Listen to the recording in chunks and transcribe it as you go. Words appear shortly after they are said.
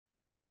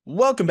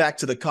Welcome back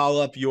to the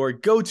Call Up, your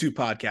go-to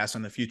podcast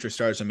on the future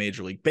stars of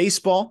Major League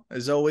Baseball.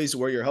 As always,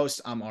 we're your hosts.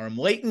 I'm Aram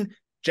Layton,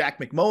 Jack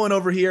McMullen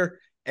over here.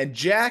 And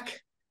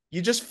Jack,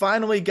 you just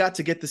finally got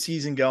to get the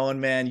season going,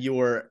 man. You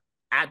were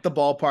at the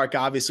ballpark,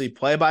 obviously,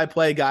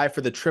 play-by-play guy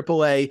for the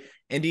AAA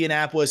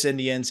Indianapolis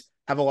Indians.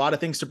 Have a lot of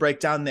things to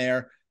break down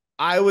there.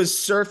 I was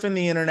surfing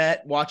the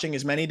internet, watching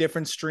as many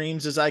different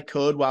streams as I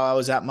could while I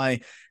was at my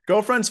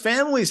girlfriend's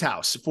family's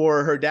house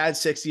for her dad's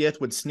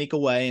 60th. Would sneak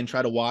away and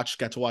try to watch.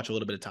 Got to watch a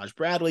little bit of Taj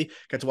Bradley,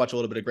 got to watch a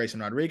little bit of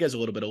Grayson Rodriguez, a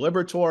little bit of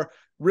Liberatore.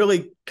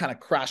 Really kind of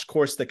crash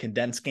course the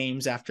condensed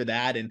games after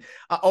that. And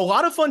a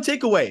lot of fun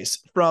takeaways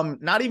from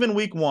not even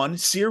week one,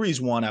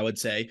 series one, I would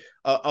say,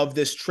 of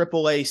this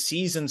AAA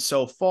season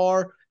so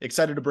far.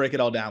 Excited to break it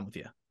all down with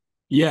you.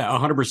 Yeah,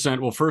 100%.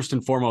 Well, first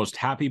and foremost,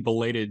 happy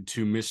belated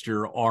to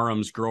Mr.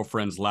 Aram's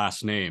girlfriend's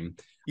last name.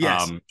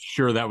 Yes.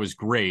 Sure, that was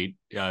great.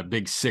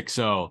 Big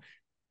 6-0.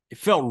 It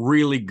felt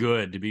really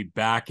good to be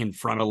back in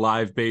front of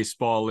live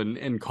baseball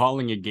and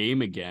calling a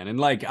game again. And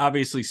like,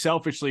 obviously,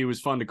 selfishly, it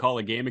was fun to call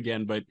a game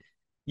again. But,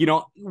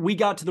 we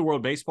got to the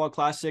World Baseball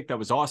Classic. That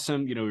was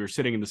awesome. We were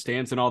sitting in the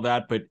stands and all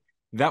that. But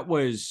that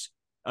was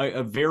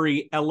a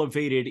very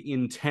elevated,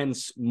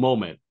 intense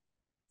moment.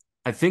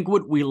 I think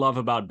what we love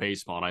about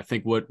baseball, and I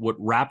think what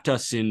wrapped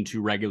us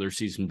into regular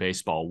season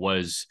baseball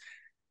was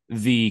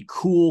the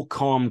cool,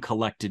 calm,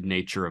 collected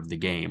nature of the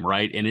game,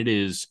 right? And it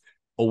is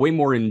a way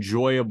more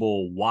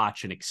enjoyable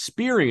watch and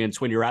experience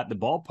when you're at the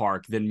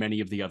ballpark than many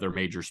of the other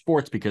major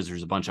sports because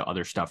there's a bunch of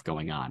other stuff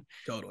going on.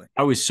 Totally.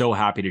 I was so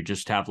happy to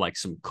just have like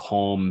some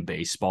calm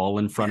baseball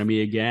in front of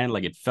me again.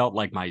 Like it felt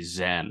like my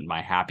zen,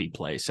 my happy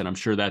place. And I'm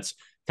sure that's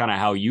kind of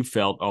how you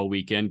felt all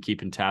weekend,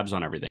 keeping tabs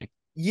on everything.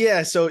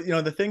 Yeah. So,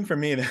 the thing for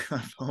me that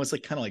I was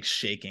like kind of like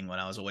shaking when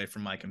I was away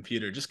from my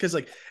computer, just because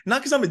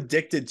not because I'm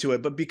addicted to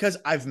it, but because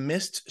I've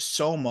missed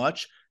so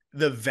much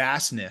the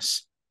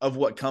vastness of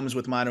what comes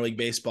with minor league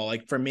baseball.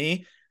 Like for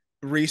me,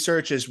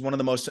 research is one of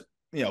the most,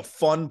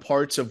 fun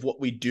parts of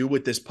what we do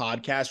with this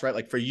podcast, right?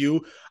 Like for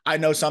you, I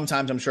know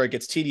sometimes I'm sure it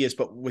gets tedious,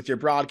 but with your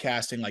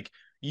broadcasting, like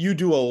you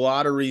do a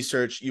lot of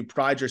research. You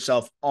pride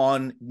yourself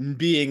on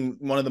being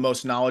one of the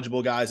most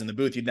knowledgeable guys in the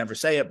booth. You'd never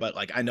say it, but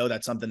like, I know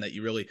that's something that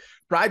you really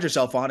pride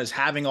yourself on, is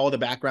having all the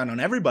background on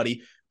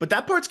everybody. But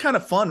that part's kind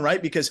of fun,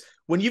 right? Because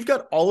when you've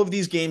got all of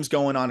these games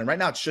going on, and right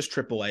now it's just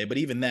AAA, but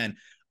even then,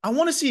 I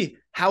want to see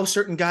how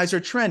certain guys are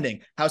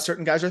trending, how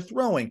certain guys are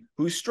throwing,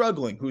 who's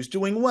struggling, who's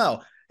doing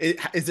well.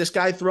 Is this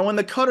guy throwing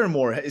the cutter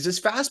more? Is his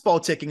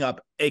fastball ticking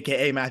up,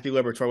 AKA Matthew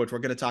Liberatore, which we're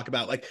going to talk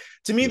about? Like,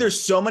 to me, there's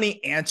so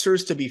many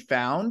answers to be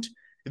found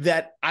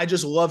that I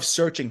just love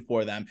searching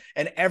for them.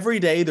 And every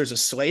day there's a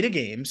slate of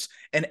games,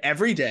 and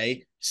every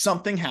day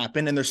something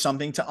happened and there's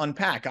something to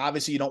unpack.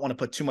 Obviously, you don't want to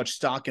put too much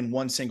stock in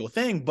one single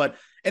thing, but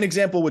an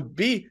example would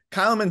be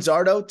Kyle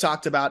Manzardo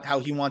talked about how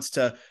he wants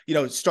to,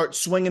 start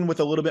swinging with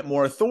a little bit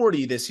more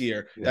authority this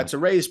year. Yeah. That's a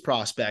Rays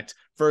prospect.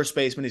 First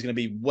baseman, he's going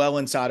to be well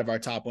inside of our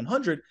top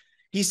 100.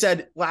 He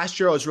said last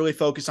year I was really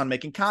focused on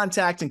making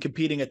contact and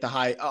competing at the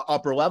high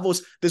upper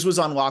levels. This was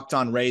on Locked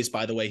On Rays,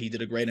 by the way. He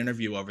did a great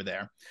interview over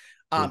there.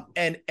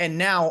 And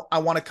now I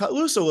want to cut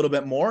loose a little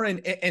bit more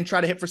and try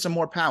to hit for some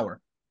more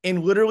power.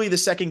 In literally the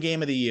second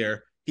game of the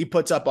year, he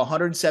puts up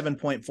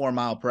 107.4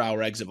 mile per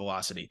hour exit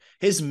velocity.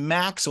 His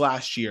max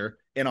last year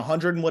in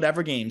 100 and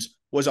whatever games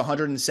was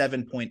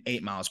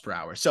 107.8 miles per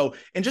hour. So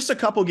in just a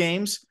couple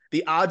games,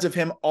 the odds of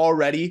him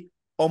already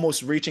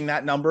almost reaching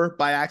that number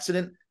by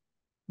accident,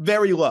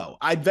 very low.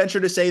 I'd venture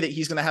to say that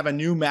he's going to have a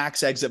new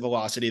max exit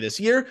velocity this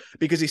year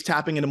because he's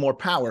tapping into more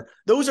power.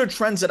 Those are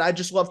trends that I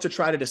just love to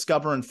try to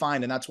discover and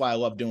find, and that's why I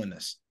love doing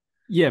this.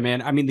 Yeah,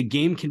 man. I mean, the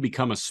game can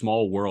become a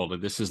small world,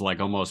 and this is like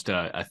almost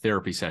a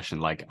therapy session,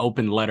 like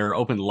open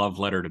love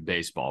letter to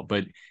baseball.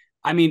 But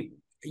I mean,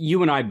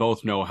 you and I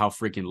both know how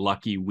freaking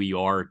lucky we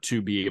are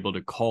to be able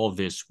to call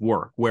this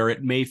work, where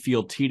it may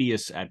feel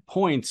tedious at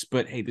points,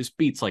 but hey, this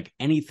beats like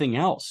anything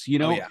else,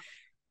 Oh, yeah.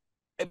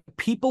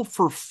 People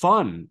for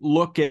fun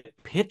look at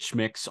pitch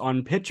mix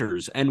on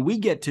pitchers, and we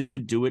get to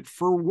do it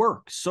for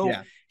work. So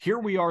Here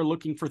we are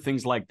looking for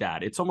things like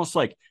that. It's almost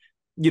like,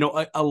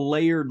 a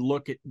layered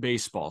look at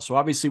baseball. So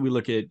obviously we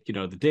look at, the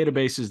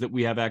databases that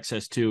we have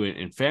access to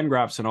and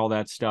FanGraphs and all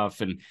that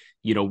stuff. And,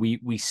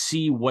 we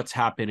see what's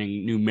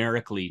happening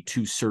numerically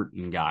to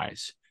certain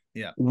guys.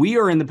 Yeah. We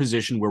are in the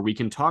position where we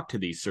can talk to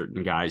these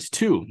certain guys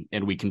too.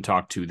 And we can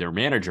talk to their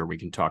manager. We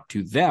can talk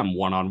to them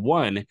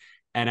one-on-one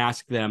and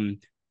ask them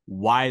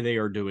why they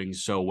are doing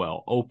so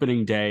well.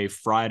 Opening day,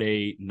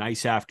 Friday,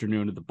 nice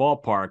afternoon at the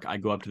ballpark. I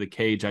go up to the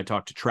cage. I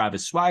talk to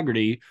Travis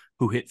Swaggerty,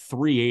 who hit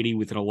 380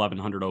 with an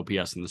 1100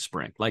 OPS in the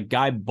spring. Like,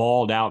 guy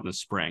balled out in the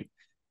spring.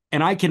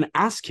 And I can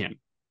ask him.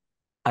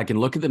 I can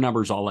look at the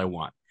numbers all I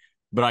want.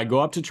 But I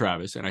go up to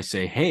Travis and I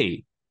say,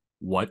 hey,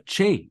 what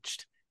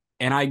changed?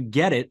 And I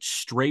get it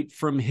straight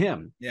from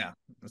him. Yeah.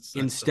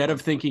 Instead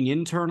of thinking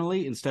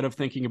internally, instead of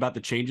thinking about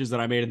the changes that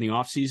I made in the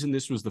offseason,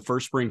 this was the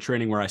first spring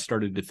training where I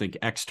started to think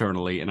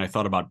externally, and I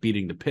thought about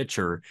beating the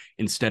pitcher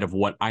instead of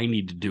what I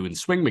need to do in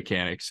swing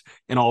mechanics.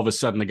 And all of a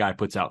sudden, the guy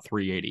puts out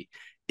 380.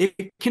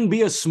 it can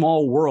be a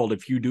small world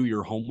if you do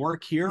your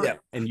homework here Yeah.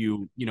 and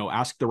you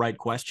ask the right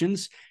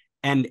questions.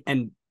 And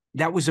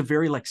that was a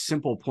very like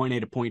simple point A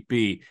to point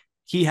B.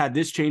 He had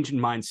this change in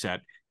mindset.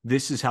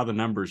 This is how the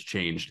numbers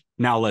changed.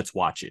 Now let's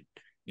watch it.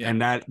 Yeah.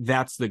 And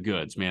that's the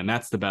goods, man.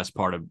 That's the best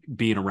part of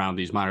being around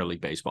these minor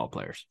league baseball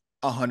players.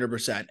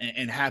 100%.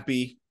 And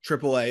happy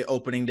AAA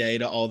opening day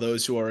to all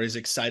those who are as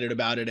excited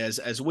about it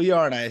as we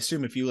are. And I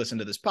assume if you listen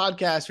to this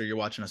podcast or you're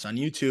watching us on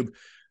YouTube,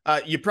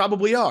 you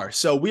probably are.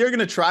 So we are going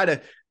to try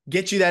to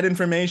get you that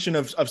information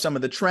of some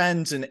of the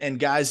trends and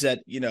guys that,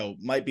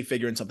 might be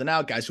figuring something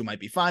out, guys who might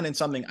be finding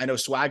something. I know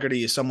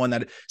Swaggerty is someone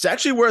that it's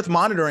actually worth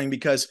monitoring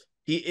because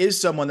he is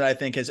someone that I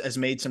think has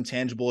made some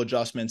tangible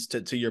adjustments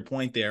to your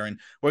point there. And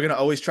we're going to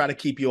always try to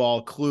keep you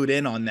all clued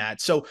in on that.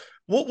 So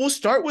we'll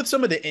start with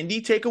some of the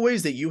indie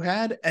takeaways that you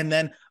had. And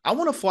then I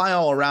want to fly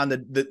all around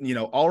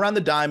all around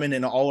the diamond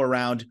and all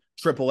around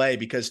AAA,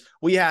 because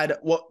we had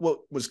what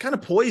was kind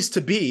of poised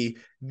to be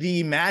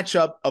the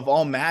matchup of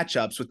all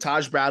matchups with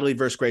Taj Bradley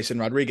versus Grayson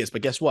Rodriguez.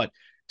 But guess what?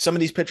 Some of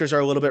these pitchers are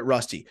a little bit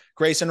rusty.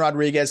 Grayson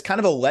Rodriguez, kind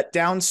of a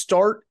letdown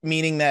start,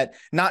 meaning that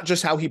not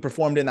just how he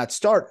performed in that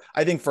start.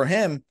 I think for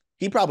him,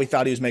 he probably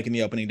thought he was making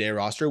the opening day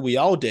roster. We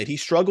all did. He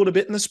struggled a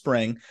bit in the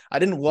spring. I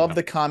didn't love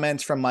the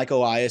comments from Mike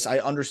Elias. I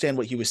understand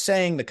what he was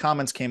saying. The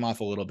comments came off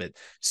a little bit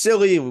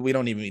silly. We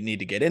don't even need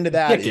to get into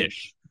that.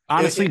 Dickish.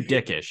 Honestly,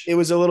 dickish. It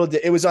was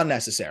it was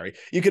unnecessary.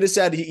 You could have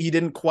said he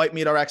didn't quite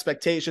meet our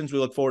expectations. We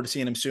look forward to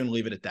seeing him soon.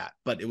 Leave it at that.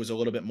 But it was a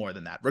little bit more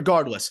than that.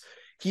 Regardless,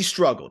 he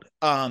struggled.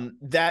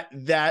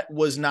 That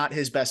was not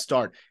his best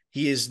start.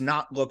 He has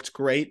not looked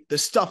great. The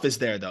stuff is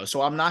there, though.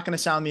 So I'm not going to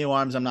sound the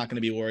alarms. I'm not going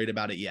to be worried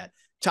about it yet.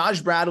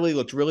 Taj Bradley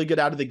looked really good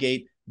out of the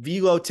gate.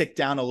 Velo ticked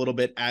down a little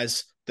bit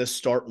as the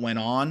start went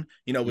on.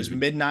 It was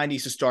mid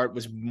 90s to start,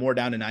 was more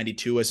down to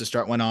 92 as the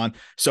start went on.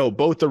 So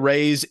both the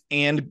Rays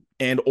and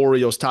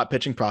Orioles top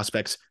pitching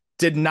prospects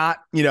did not,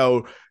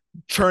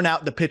 churn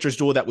out the pitcher's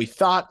duel that we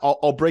thought.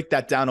 I'll break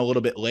that down a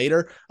little bit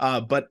later.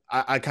 But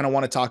I kind of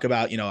want to talk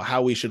about,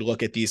 how we should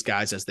look at these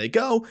guys as they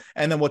go.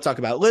 And then we'll talk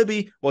about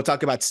Libby. We'll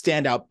talk about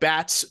standout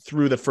bats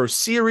through the first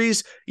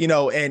series,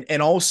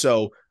 and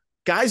also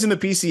guys in the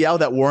PCL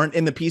that weren't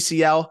in the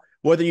PCL,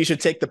 whether you should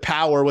take the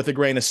power with a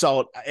grain of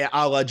salt,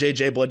 a la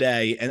JJ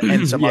Bleday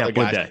and some other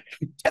guys. Bleday.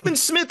 Evan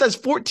Smith has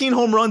 14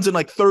 home runs in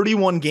like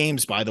 31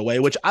 games, by the way,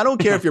 which I don't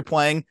care if you're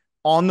playing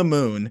on the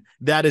moon.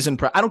 That is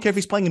impressive. I don't care if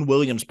he's playing in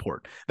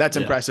Williamsport. That's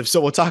impressive. So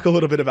we'll talk a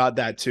little bit about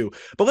that too.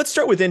 But let's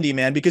start with Indy,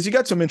 man, because you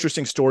got some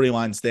interesting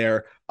storylines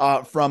there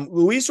from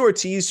Luis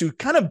Ortiz, who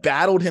kind of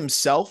battled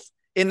himself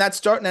in that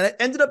start, and it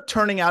ended up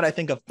turning out, I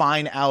think, a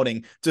fine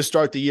outing to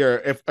start the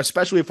year,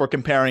 especially if we're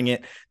comparing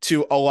it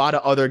to a lot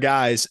of other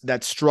guys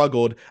that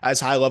struggled as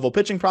high-level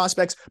pitching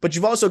prospects. But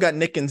you've also got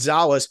Nick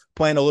Gonzalez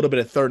playing a little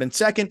bit of third and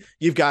second.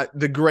 You've got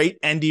the great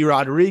Endy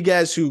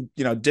Rodriguez, who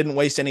didn't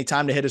waste any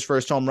time to hit his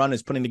first home run,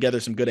 is putting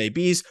together some good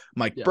ABs.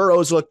 Mike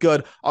Burrows looked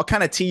good. I'll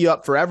kind of tee you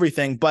up for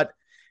everything, but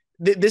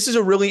this is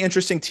a really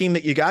interesting team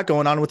that you got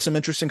going on with some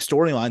interesting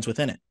storylines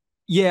within it.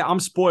 Yeah, I'm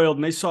spoiled,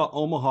 and they saw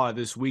Omaha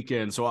this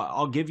weekend. So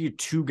I'll give you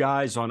two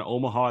guys on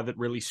Omaha that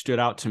really stood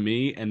out to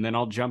me, and then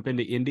I'll jump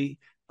into Indy.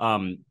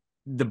 The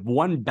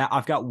one bat,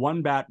 I've got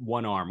one bat,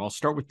 one arm. I'll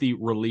start with the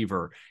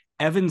reliever.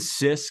 Evan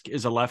Sisk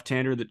is a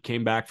left-hander that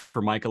came back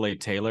for Michael A.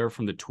 Taylor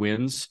from the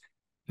Twins.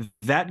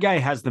 That guy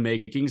has the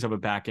makings of a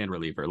back-end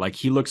reliever. Like,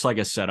 he looks like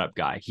a setup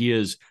guy. He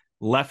is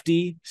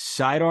lefty,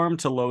 sidearm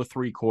to low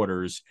three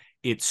quarters.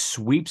 It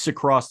sweeps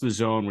across the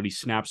zone when he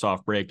snaps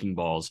off breaking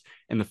balls,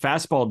 and the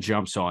fastball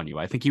jumps on you.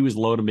 I think he was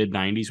low to mid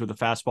 90s with a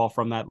fastball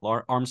from that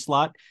arm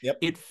slot. Yep.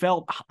 It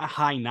felt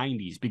high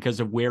 90s because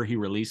of where he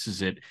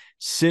releases it.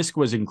 Sisk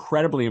was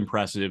incredibly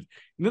impressive.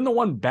 And then the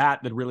one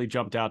bat that really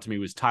jumped out to me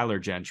was Tyler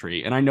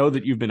Gentry. And I know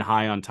that you've been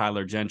high on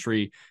Tyler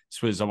Gentry.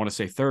 This was, I want to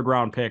say, third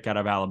round pick out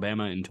of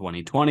Alabama in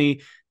 2020.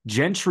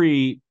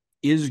 Gentry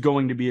is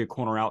going to be a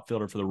corner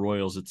outfielder for the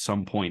Royals at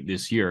some point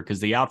this year,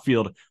 because the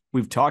outfield,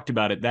 we've talked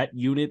about it, that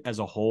unit as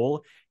a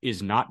whole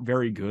is not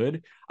very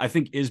good. I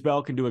think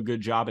Isbell can do a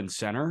good job in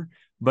center,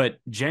 but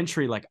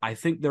Gentry, I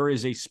think there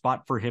is a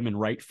spot for him in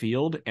right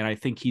field, and I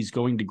think he's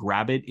going to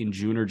grab it in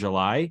June or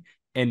July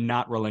and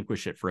not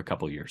relinquish it for a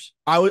couple of years.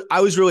 I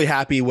was really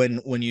happy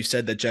when you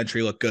said that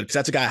Gentry looked good, because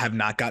that's a guy I have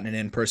not gotten an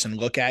in-person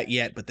look at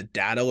yet, but the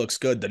data looks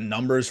good. The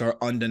numbers are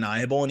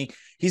undeniable. And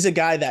he's a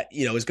guy that,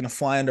 is going to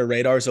fly under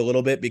radars a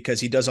little bit because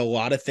he does a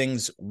lot of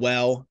things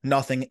well,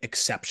 nothing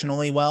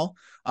exceptionally well,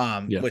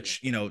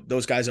 which,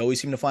 those guys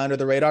always seem to fly under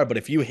the radar. But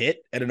if you hit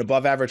at an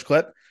above average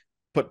clip,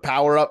 put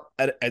power up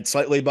at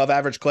slightly above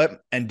average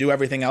clip, and do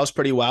everything else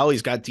pretty well,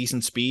 he's got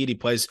decent speed. He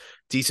plays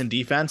decent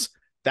defense.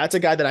 That's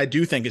a guy that I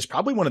do think is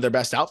probably one of their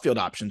best outfield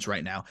options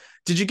right now.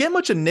 Did you get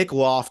much of Nick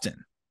Lofton?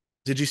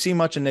 Did you see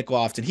much of Nick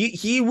Lofton?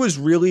 He was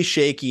really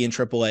shaky in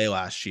AAA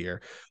last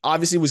year.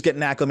 Obviously was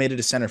getting acclimated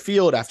to center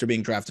field after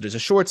being drafted as a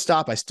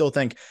shortstop. I still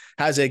think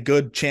has a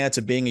good chance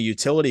of being a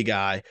utility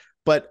guy,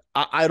 but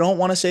I don't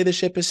want to say the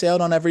ship has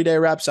sailed on everyday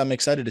reps. I'm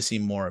excited to see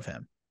more of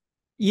him.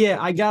 Yeah,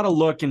 I got to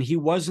look, and he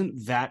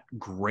wasn't that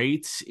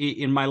great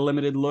in my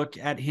limited look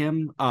at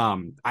him.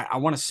 I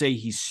want to say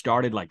he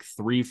started like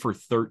 3 for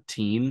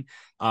 13.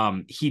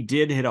 He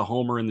did hit a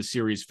homer in the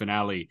series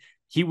finale.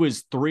 He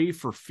was 3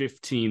 for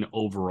 15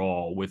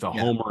 overall with a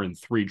Yeah. homer and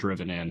 3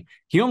 driven in.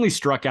 He only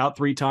struck out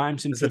 3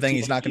 times in That's the thing. 15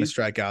 He's not going to innings.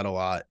 strike out a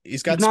lot. He's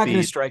He's got not going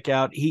to speed. strike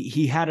out.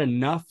 He had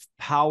enough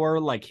power.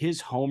 Like his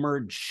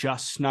homer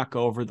just snuck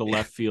over the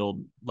left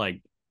field,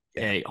 like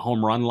a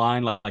home run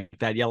line, like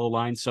that yellow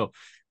line. So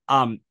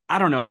I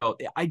don't know.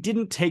 I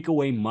didn't take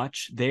away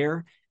much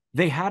there.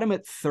 They had him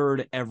at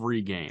third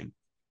every game.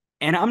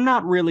 And I'm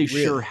not really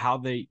sure Really?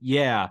 how I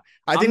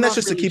I'm think that's not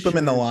just to really keep him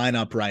in the sure.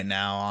 lineup right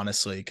now,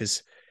 honestly,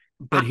 because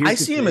But I here's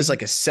the see him as thing.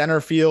 like a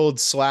center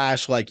field /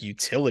 like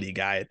utility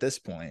guy at this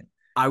point.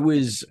 I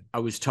was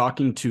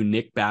talking to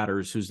Nick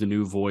Batters, who's the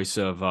new voice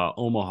of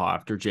Omaha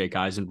after Jake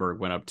Eisenberg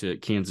went up to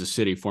Kansas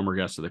City, former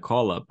guest of the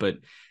call up. But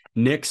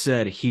Nick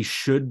said he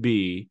should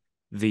be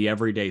the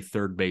everyday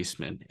third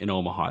baseman in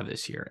Omaha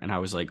this year. And I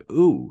was like,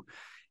 ooh,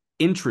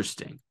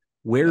 interesting.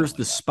 Where's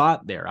the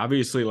spot there?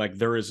 Obviously, like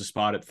there is a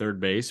spot at third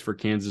base for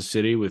Kansas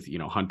City with,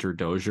 Hunter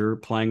Dozier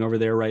playing over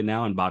there right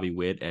now and Bobby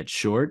Witt at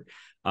short.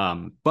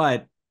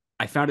 But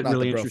I found it Not the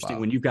really interesting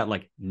profile. when you've got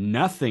like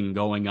nothing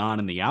going on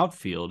in the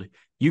outfield.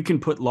 You can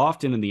put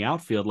Lofton in the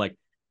outfield. Like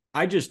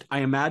I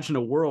imagine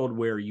a world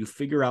where you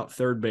figure out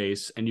third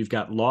base and you've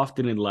got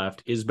Lofton in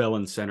left, Isbell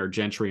in center,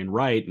 Gentry in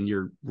right, and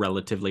you're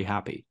relatively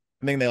happy.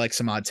 I think they like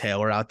Samad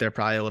Taylor out there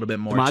probably a little bit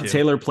more Samad too.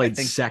 Taylor I played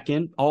think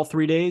second all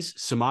 3 days.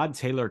 Samad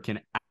Taylor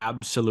can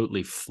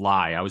absolutely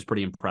fly. I was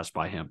pretty impressed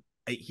by him.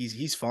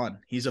 he's fun.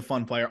 He's a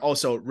fun player.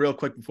 Also, real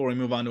quick before we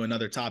move on to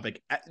another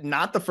topic,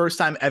 not the first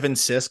time Evan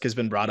Sisk has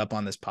been brought up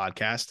on this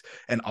podcast.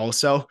 And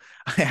also,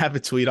 I have a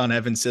tweet on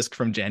Evan Sisk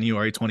from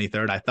January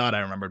 23rd. I thought I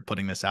remembered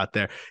putting this out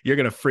there. You're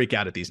gonna freak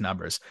out at these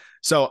numbers.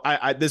 So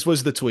this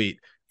was the tweet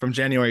from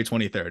January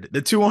 23rd.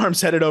 The two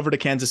arms headed over to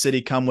Kansas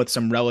City come with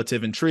some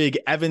relative intrigue.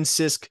 Evan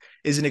Sisk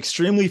is an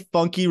extremely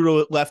funky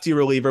lefty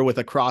reliever with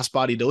a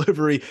crossbody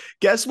delivery.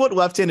 Guess what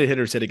left-handed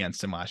hitters hit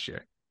against him last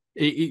year?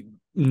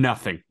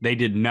 Nothing. They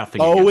did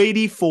nothing.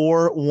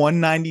 084,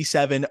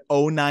 197,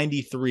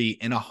 093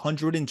 in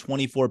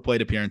 124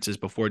 plate appearances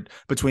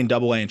between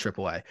Double A and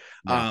Triple A.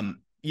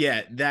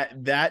 Yeah.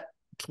 That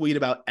tweet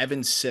about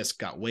Evan Sisk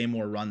got way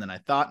more run than I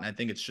thought, and I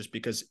think it's just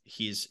because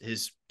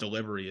his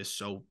delivery is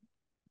so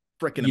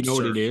freaking absurd. You know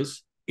what it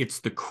is? It's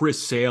the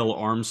Chris Sale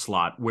arm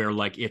slot where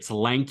like it's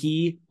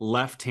lanky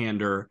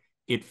left-hander.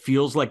 It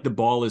feels like the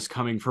ball is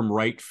coming from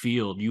right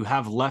field. You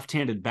have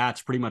left-handed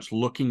bats pretty much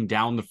looking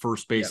down the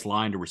first base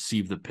line to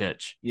receive the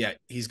pitch. Yeah,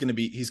 he's gonna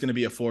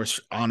be a force,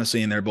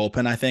 honestly, in their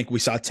bullpen. I think we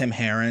saw Tim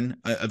Herron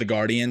of the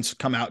Guardians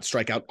come out,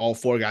 strike out all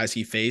 4 guys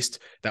he faced.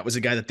 That was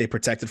a guy that they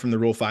protected from the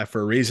Rule 5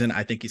 for a reason.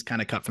 I think he's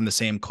kind of cut from the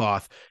same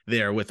cloth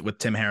there with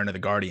Tim Herron of the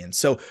Guardians.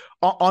 So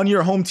on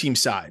your home team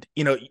side,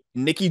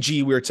 Nicky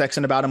G, we were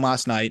texting about him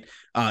last night.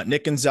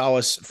 Nick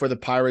Gonzalez for the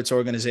Pirates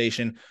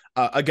organization,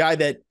 a guy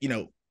that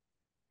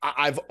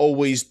I've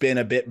always been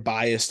a bit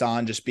biased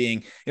on, just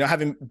being,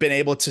 having been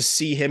able to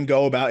see him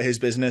go about his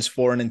business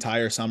for an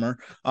entire summer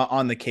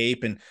on the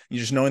Cape, and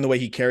just knowing the way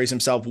he carries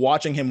himself,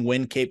 watching him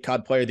win Cape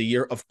Cod Player of the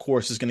Year, of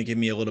course, is going to give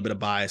me a little bit of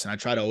bias. And I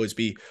try to always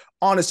be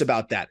honest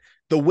about that.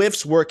 The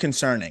whiffs were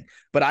concerning,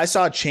 but I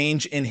saw a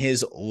change in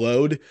his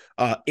load,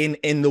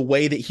 in the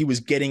way that he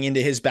was getting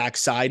into his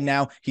backside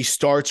now. He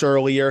starts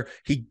earlier.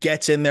 He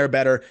gets in there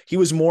better. He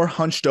was more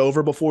hunched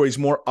over before. He's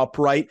more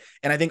upright.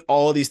 And I think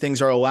all of these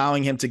things are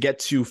allowing him to get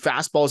to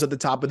fastballs at the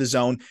top of the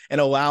zone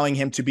and allowing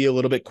him to be a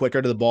little bit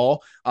quicker to the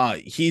ball.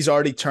 He's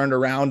already turned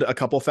around a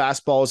couple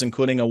fastballs,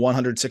 including a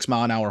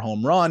 106-mile-an-hour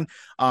home run.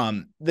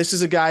 This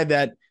is a guy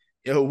that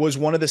was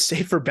one of the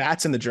safer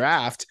bats in the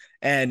draft,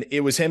 and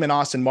it was him and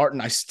Austin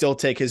Martin. I still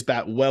take his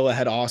bat well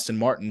ahead of Austin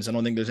Martin's. I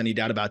don't think there's any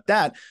doubt about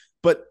that.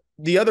 But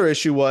the other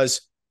issue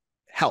was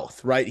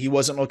health, right? He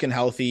wasn't looking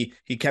healthy.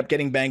 He kept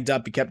getting banged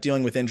up. He kept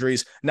dealing with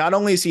injuries. Not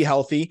only is he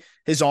healthy,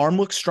 his arm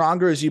looks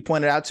stronger, as you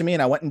pointed out to me,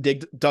 and I went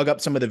and dug up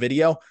some of the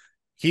video.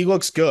 He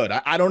looks good.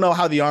 I don't know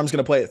how the arm's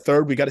going to play at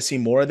third. We got to see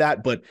more of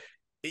that, but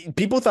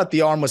people thought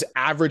the arm was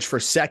average for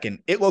second.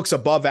 It looks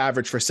above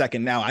average for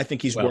second now. I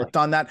think he's worked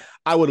on that.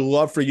 I would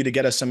love for you to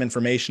get us some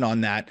information on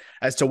that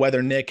as to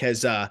whether Nick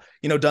has,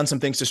 done some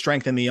things to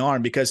strengthen the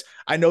arm, because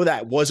I know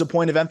that was a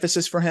point of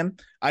emphasis for him.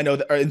 I know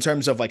that in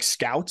terms of like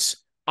scouts,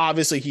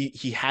 obviously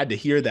he had to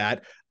hear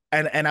that.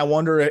 And I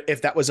wonder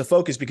if that was a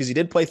focus, because he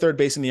did play third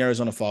base in the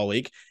Arizona Fall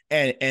League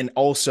and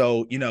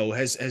also,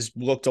 has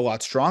looked a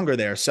lot stronger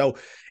there. So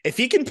if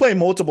he can play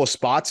multiple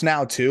spots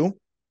now too,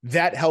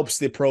 that helps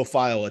the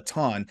profile a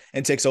ton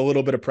and takes a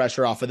little bit of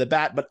pressure off of the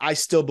bat. But I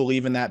still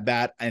believe in that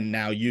bat. And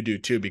now you do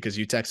too, because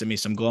you texted me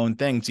some glowing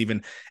things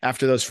even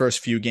after those first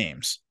few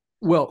games.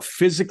 Well,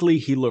 physically,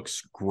 he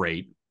looks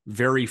great.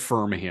 Very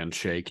firm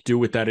handshake. Do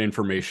with that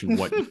information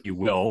what you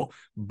will.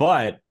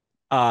 But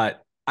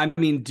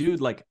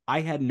dude, like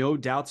I had no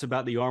doubts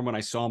about the arm when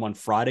I saw him on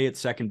Friday at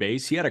second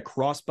base. He had a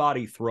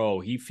crossbody throw.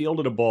 He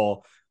fielded a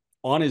ball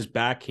on his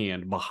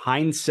backhand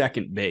behind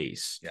second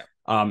base. Yeah.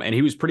 And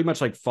he was pretty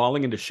much like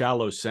falling into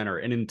shallow center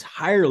and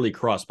entirely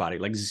crossbody,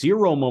 like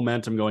zero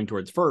momentum going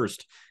towards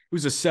first. It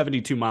was a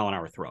 72 mile an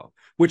hour throw,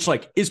 which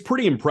like is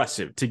pretty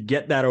impressive to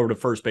get that over to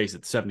first base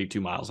at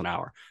 72 miles an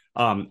hour.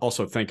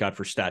 Also, thank God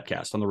for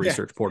StatCast on the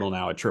research portal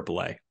now at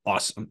AAA.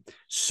 Awesome.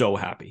 So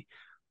happy.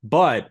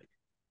 But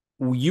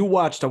you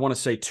watched, I want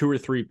to say, 2 or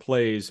 3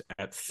 plays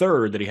at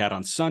third that he had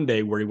on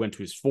Sunday where he went to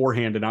his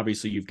forehand. And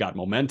obviously you've got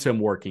momentum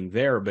working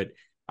there, but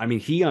I mean,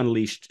 he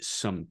unleashed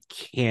some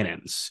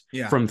cannons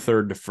from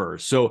third to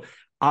first. So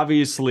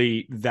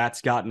obviously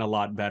that's gotten a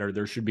lot better.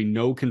 There should be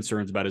no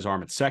concerns about his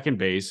arm at second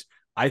base.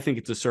 I think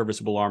it's a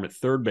serviceable arm at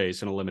third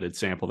base in a limited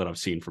sample that I've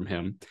seen from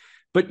him.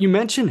 But you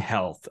mentioned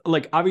health.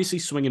 Like, obviously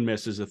swing and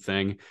miss is a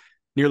thing.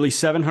 Nearly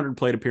 700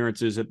 plate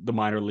appearances at the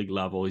minor league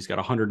level. He's got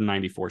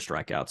 194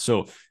 strikeouts.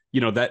 So,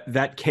 you know,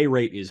 that K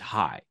rate is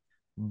high.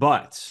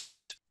 But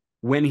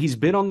when he's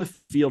been on the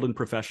field in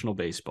professional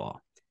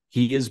baseball,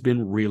 he has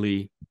been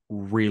really,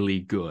 really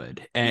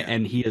good.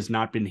 And he has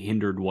not been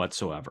hindered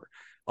whatsoever.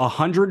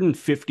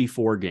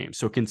 154 games.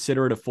 So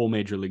consider it a full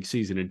major league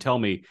season and tell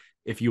me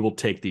if you will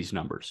take these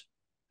numbers.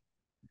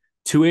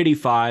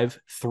 285,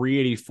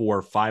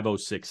 384,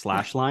 506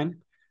 slash line,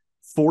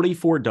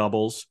 44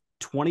 doubles,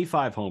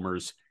 25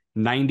 homers,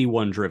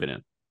 91 driven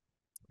in.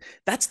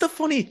 That's the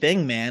funny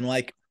thing, man.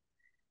 Like,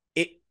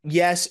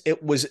 yes,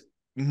 it was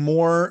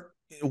more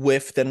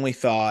whiff than we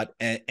thought.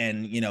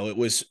 And you know, it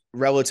was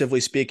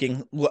relatively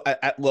speaking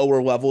at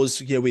lower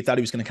levels. You know, we thought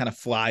he was going to kind of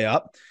fly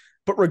up,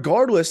 but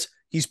regardless,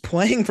 he's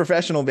playing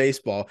professional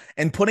baseball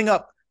and putting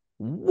up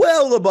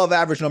well above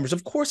average numbers.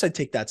 Of course, I'd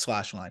take that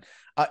slash line.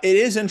 It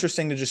is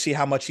interesting to just see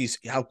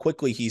how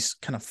quickly he's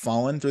kind of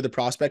fallen through the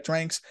prospect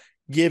ranks,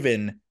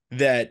 given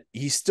that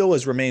he still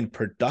has remained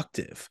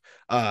productive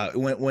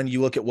when you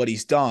look at what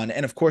he's done.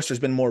 And of course, there's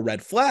been more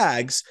red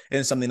flags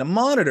and something to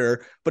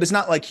monitor, but it's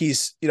not like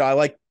he's, you know, I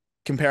like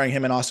comparing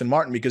him and Austin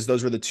Martin because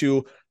those were the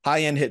two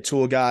high-end hit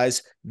tool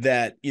guys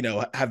that, you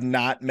know, have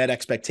not met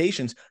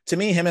expectations. To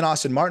me, him and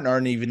Austin Martin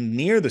aren't even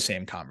near the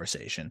same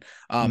conversation.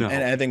 And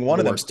I think one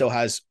of them still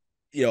has,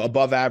 you know,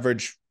 above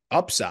average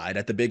upside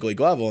at the big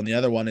league level. And the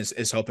other one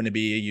is hoping to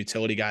be a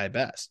utility guy at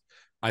best.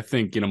 I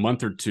think in a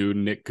month or two,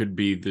 Nick could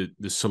be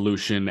the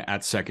solution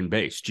at second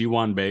base.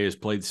 Ji-hwan Bae has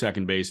played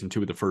second base in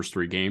 2 of the first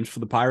 3 games for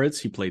the Pirates.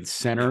 He played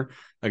center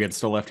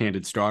against a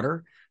left-handed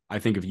starter. I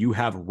think if you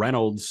have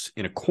Reynolds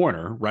in a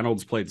corner,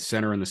 Reynolds played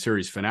center in the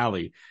series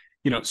finale,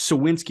 you know,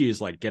 Sawinski is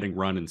like getting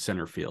run in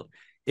center field.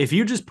 If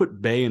you just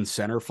put Bae in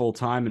center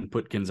full-time and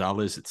put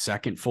Gonzalez at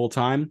second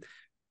full-time,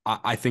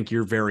 I think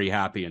you're very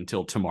happy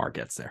until Tamar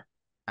gets there.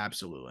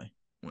 Absolutely.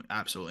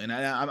 And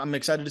I'm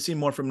excited to see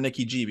more from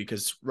Nicky G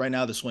because right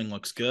now the swing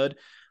looks good.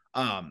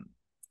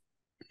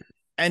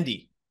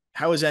 Endy,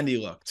 how has Endy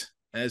looked?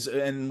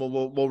 And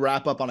we'll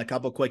wrap up on a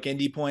couple quick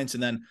Endy points,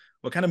 and then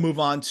we'll kind of move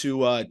on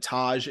to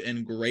Taj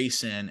and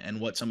Grayson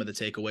and what some of the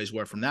takeaways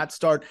were from that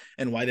start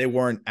and why they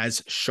weren't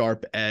as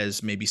sharp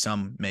as maybe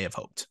some may have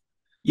hoped.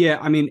 Yeah,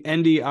 I mean,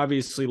 Endy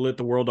obviously lit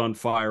the world on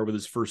fire with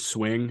his first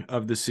swing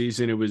of the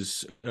season. It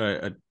was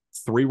a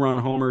 3-run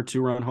homer,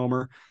 2-run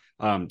homer.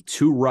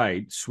 To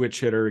right, switch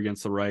hitter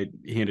against the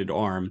right-handed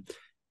arm.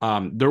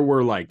 There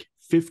were like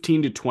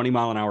 15 to 20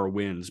 mile an hour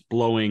winds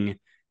blowing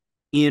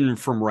in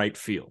from right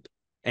field,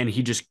 and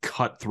he just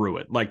cut through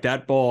it. Like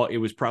that ball, it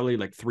was probably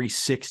like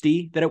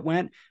 360 that it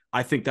went.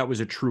 I think that was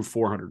a true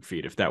 400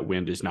 feet if that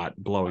wind is not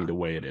blowing the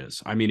way it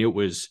is. I mean, it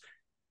was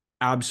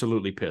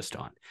absolutely pissed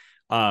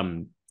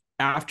on.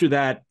 After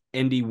that,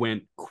 Endy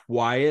went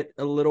quiet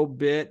a little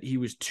bit. He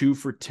was 2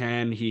 for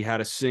 10. He had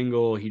a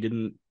single.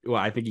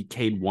 I think he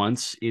K'd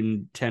once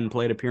in 10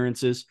 plate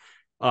appearances.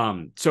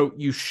 So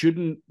you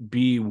shouldn't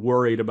be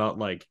worried about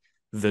like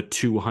the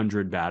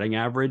 200 batting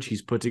average.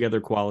 He's put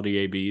together quality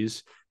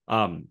ABs.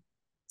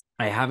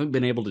 I haven't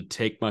been able to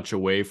take much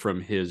away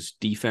from his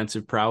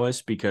defensive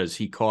prowess because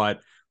he caught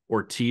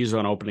Ortiz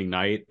on opening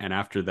night. And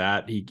after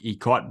that, he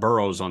caught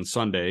Burrows on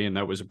Sunday, and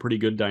that was a pretty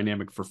good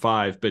dynamic for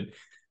 5. But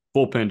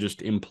bullpen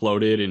just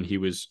imploded, and he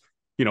was,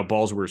 you know,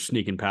 balls were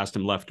sneaking past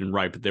him left and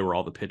right, but they were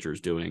all the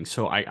pitchers doing.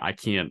 So I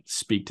can't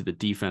speak to the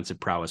defensive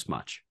prowess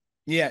much.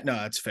 Yeah, no,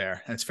 that's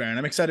fair. That's fair. And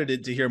I'm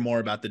excited to hear more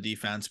about the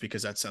defense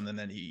because that's something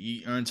that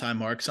he earned time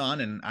marks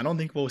on. And I don't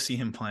think we'll see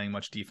him playing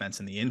much defense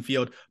in the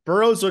infield.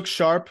 Burrows looks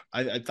sharp.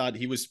 I thought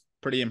he was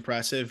pretty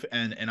impressive.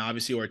 And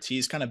obviously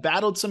Ortiz kind of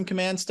battled some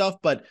command stuff,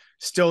 but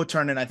still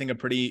turned in, I think, a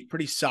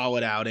pretty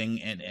solid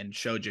outing and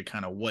showed you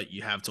kind of what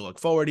you have to look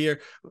forward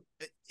here.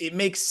 It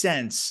makes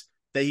sense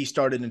that he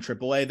started in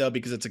AAA though,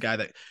 because it's a guy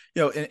that,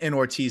 you know, in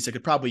Ortiz that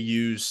could probably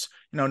use,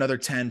 you know, another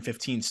 10,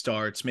 15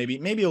 starts,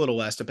 maybe a little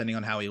less depending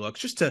on how he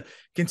looks, just to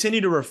continue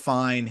to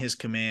refine his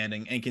command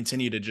and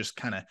continue to just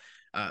kind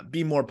of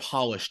be more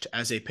polished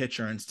as a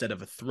pitcher instead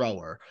of a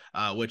thrower,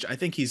 which I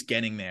think he's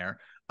getting there.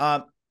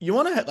 You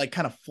want to like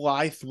kind of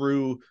fly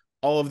through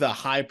all of the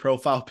high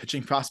profile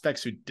pitching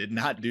prospects who did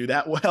not do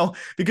that well,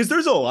 because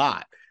there's a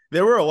lot.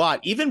 There were a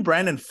lot. Even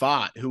Brandon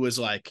Pfaadt, who was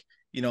like,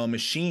 you know, a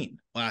machine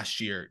last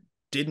year,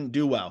 didn't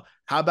do well.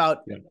 How about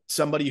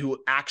somebody who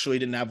actually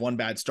didn't have one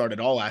bad start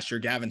at all last year,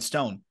 Gavin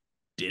Stone?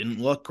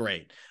 didn't look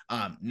great.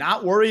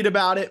 Not worried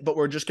about it, but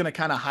we're just going to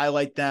kind of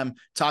highlight them,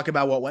 talk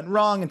about what went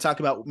wrong, and talk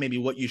about maybe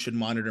what you should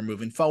monitor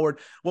moving forward.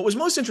 What was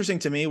most interesting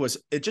to me was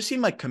it just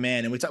seemed like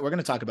command, and we're going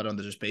to talk about it on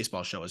the Just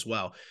Baseball show as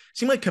well. It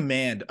seemed like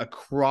command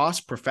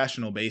across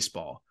professional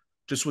baseball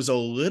just was a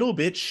little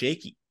bit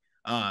shaky.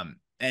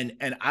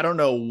 And I don't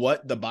know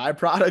what the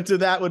byproduct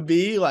of that would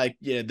be. Like,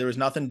 yeah, there was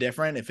nothing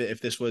different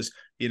if this was,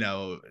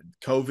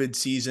 COVID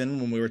season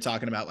when we were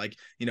talking about like,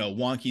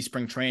 wonky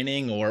spring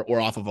training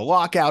or off of a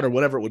lockout or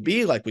whatever it would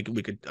be. Like we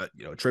could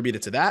attribute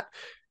it to that.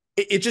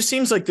 It just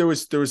seems like there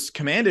was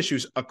command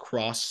issues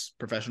across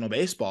professional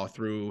baseball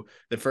through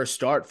the first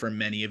start for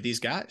many of these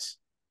guys.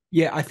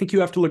 Yeah, I think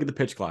you have to look at the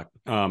pitch clock.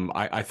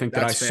 I think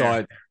that I saw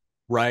it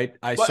right.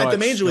 I saw at the it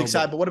major league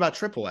side, but what about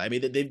AAA? I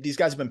mean, these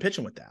guys have been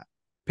pitching with that.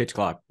 Pitch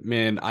clock,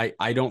 man.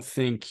 I don't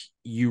think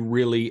you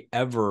really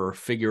ever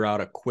figure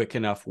out a quick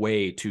enough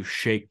way to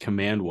shake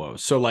command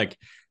woes. So like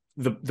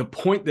the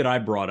point that I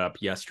brought up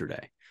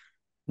yesterday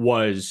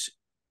was,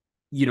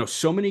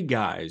 so many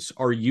guys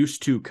are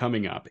used to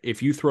coming up.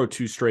 If you throw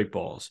 2 straight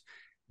balls,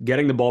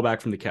 getting the ball back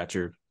from the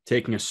catcher,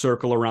 taking a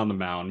circle around the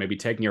mound, maybe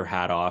taking your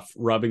hat off,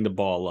 rubbing the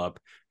ball up,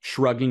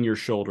 shrugging your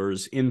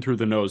shoulders in through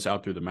the nose,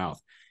 out through the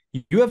mouth.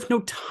 You have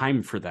no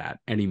time for that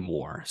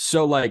anymore.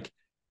 So like,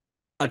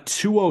 a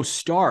 2-0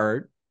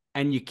 start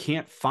and you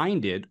can't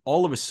find it,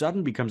 all of a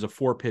sudden becomes a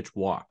 4-pitch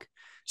walk.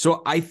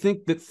 So I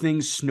think that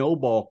things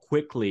snowball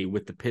quickly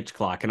with the pitch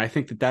clock. And I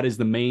think that is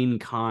the main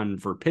con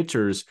for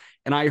pitchers.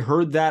 And I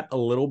heard that a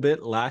little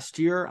bit last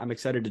year. I'm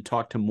excited to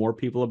talk to more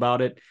people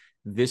about it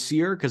this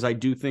year because I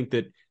do think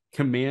that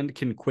command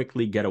can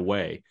quickly get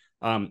away.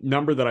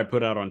 Number that I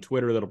put out on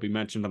Twitter that'll be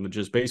mentioned on the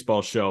Just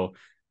Baseball show.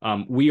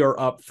 We are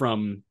up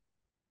from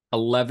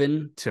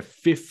 11 to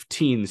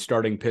 15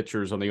 starting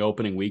pitchers on the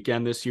opening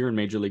weekend this year in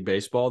Major League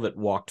Baseball that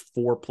walked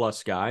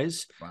 4+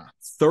 guys. Wow.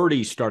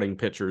 30 starting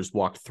pitchers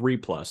walked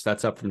 3+.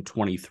 That's up from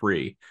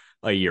 23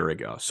 a year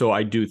ago. So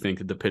I do think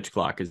that the pitch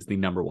clock is the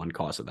number one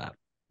cause of that.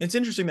 It's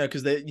interesting though,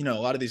 because a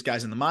lot of these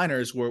guys in the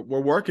minors were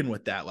working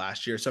with that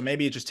last year. So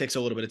maybe it just takes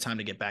a little bit of time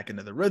to get back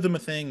into the rhythm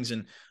of things.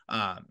 And,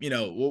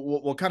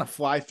 we'll kind of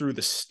fly through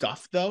the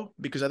stuff though,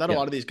 because I thought a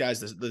lot of these guys,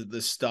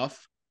 the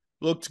stuff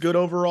looked good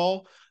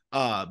overall.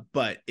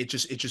 But it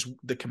just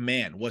the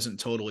command wasn't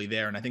totally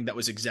there. And I think that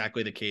was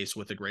exactly the case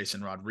with the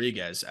Grayson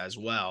Rodriguez as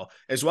well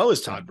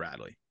as Todd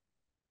Bradley.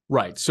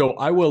 Right. So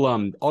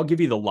I'll give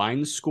you the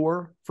line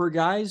score for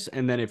guys.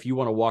 And then if you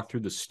want to walk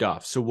through the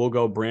stuff, so we'll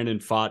go Brandon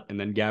Pfaadt and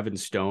then Gavin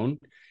Stone,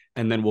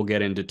 and then we'll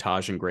get into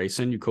Taj and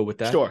Grayson. You cool with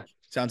that? Sure.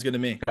 Sounds good to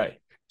me. Okay.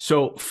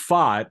 So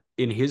Pfaadt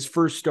in his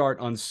first start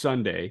on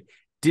Sunday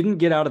didn't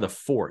get out of the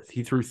 4th.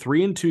 He threw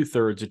 3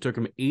 2/3. It took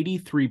him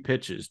 83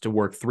 pitches to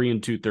work 3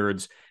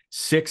 2/3.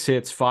 6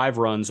 hits, 5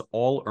 runs,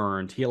 all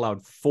earned. He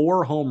allowed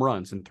 4 home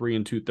runs in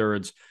 3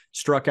 2/3,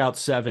 struck out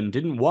 7,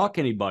 didn't walk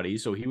anybody.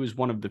 So he was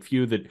one of the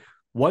few that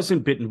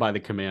wasn't bitten by the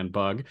command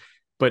bug.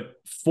 But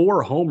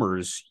 4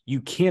 homers,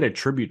 you can't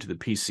attribute to the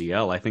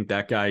PCL. I think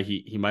that guy,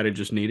 he might have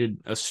just needed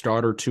a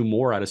start or 2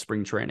 more out of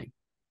spring training.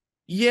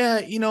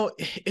 Yeah,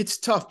 it's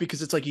tough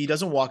because it's like he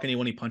doesn't walk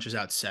anyone, he punches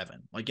out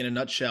 7. Like in a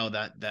nutshell,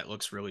 that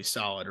looks really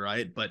solid,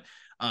 right? But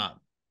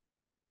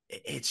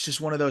it's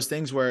just one of those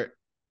things where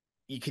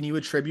can you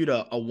attribute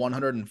a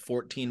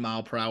 114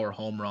 mile per hour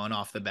home run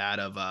off the bat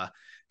of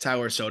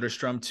Tyler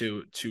Soderstrom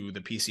to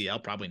the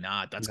PCL? Probably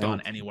not. That's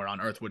gone anywhere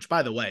on earth, which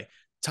by the way,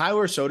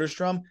 Tyler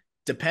Soderstrom,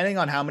 depending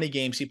on how many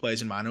games he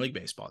plays in minor league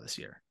baseball this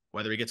year,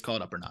 whether he gets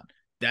called up or not,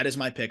 that is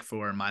my pick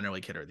for minor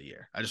league hitter of the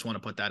year. I just want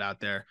to put that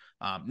out there.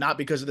 Not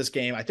because of this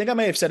game. I think I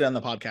may have said it on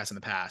the podcast in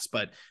the past,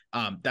 but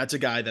that's a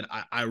guy that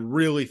I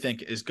really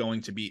think is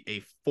going to be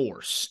a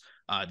force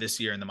this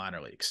year in the minor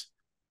leagues.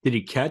 Did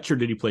he catch or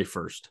did he play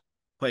first?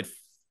 Played.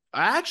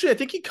 I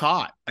think he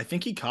caught.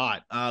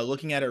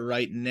 Looking at it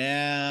right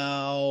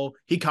now,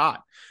 he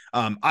caught.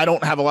 I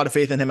don't have a lot of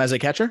faith in him as a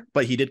catcher,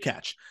 but he did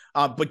catch.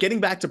 But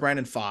getting back to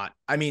Brandon Pfaadt,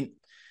 I mean,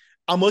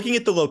 I'm looking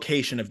at the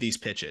location of these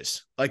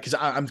pitches, like, because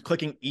I'm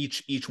clicking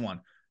each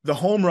one. The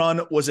home run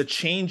was a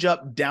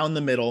changeup down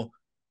the middle,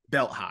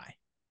 belt high.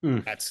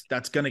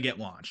 That's going to get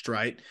launched,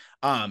 right?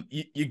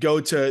 You go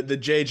to the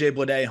JJ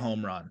Bleday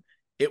home run.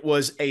 It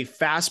was a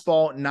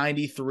fastball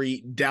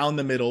 93 down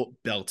the middle,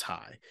 belt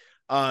high.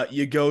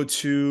 You go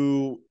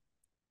to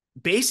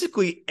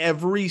basically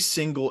every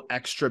single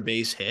extra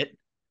base hit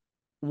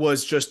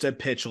was just a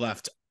pitch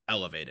left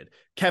elevated.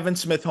 Kevin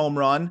Smith home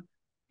run,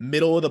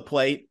 middle of the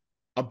plate,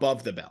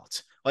 above the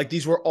belt. Like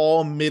these were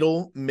all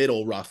middle,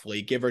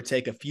 roughly, give or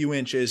take a few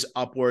inches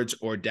upwards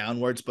or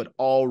downwards, but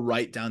all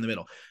right down the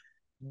middle.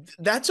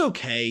 That's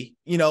okay.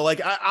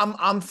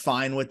 I'm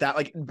fine with that.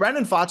 Like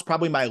Brandon Pfaadt's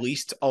probably my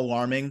least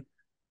alarming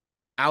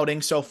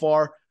outing so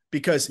far,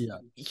 because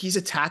he's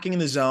attacking in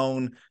the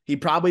zone. He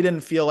probably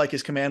didn't feel like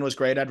his command was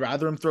great. I'd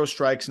rather him throw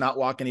strikes, not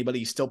walk anybody.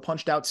 He still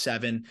punched out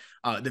 7.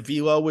 The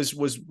velo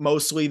was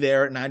mostly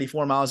there at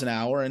 94 miles an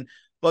hour. And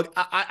look,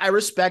 I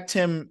respect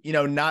him,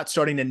 not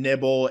starting to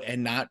nibble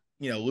and not,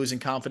 losing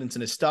confidence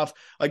in his stuff.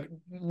 Like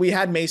we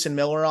had Mason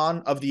Miller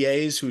on of the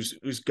A's,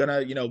 who's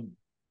gonna,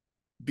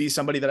 be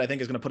somebody that I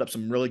think is going to put up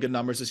some really good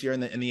numbers this year in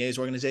the A's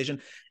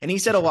organization. And he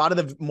said a lot of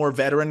the more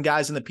veteran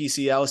guys in the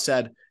PCL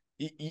said,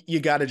 you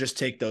got to just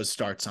take those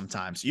starts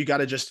sometimes. You got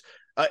to just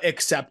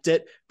accept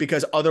it,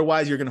 because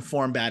otherwise you're going to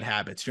form bad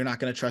habits. You're not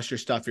going to trust your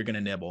stuff. You're going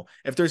to nibble.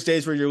 If there's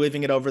days where you're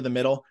leaving it over the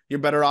middle, you're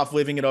better off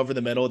leaving it over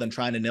the middle than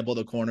trying to nibble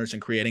the corners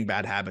and creating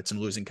bad habits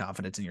and losing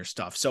confidence in your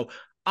stuff. So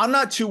I'm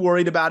not too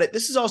worried about it.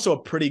 This is also a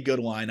pretty good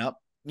lineup,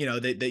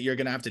 that you're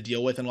going to have to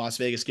deal with in Las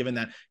Vegas, given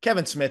that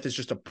Kevin Smith is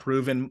just a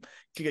proven,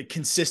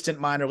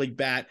 consistent minor league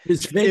bat.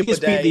 Does Vegas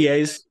beat the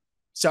A's?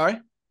 Sorry?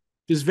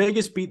 Does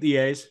Vegas beat the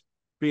A's?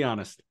 Be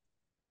honest.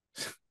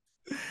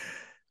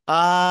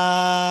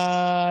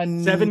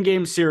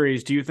 7-game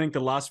series. Do you think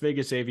the Las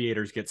Vegas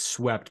Aviators get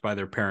swept by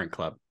their parent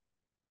club?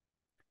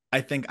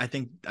 I think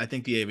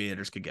the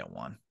Aviators could get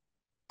one.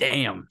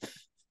 Damn.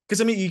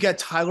 Because I mean, you got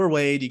Tyler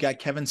Wade, you got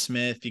Kevin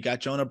Smith, you got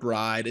Jonah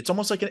Bride. It's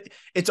almost like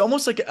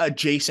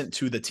adjacent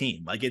to the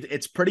team. Like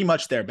it's pretty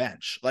much their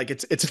bench. Like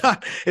it's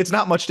not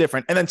much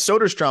different. And then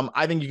Soderstrom,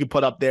 I think you could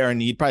put up there, and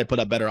he'd probably put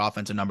up better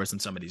offensive numbers than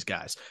some of these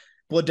guys.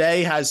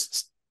 Bleday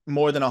has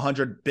more than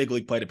 100 big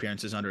league plate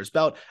appearances under his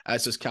belt,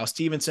 as does Cal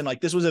Stevenson. Like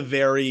this was a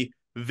very,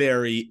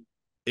 very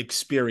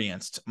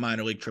experienced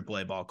minor league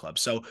AAA ball club.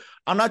 So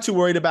I'm not too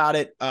worried about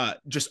it.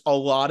 Just a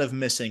lot of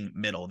missing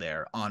middle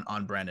there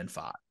on Brandon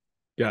Pfaadt.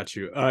 Got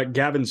you.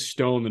 Gavin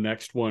Stone, the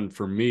next one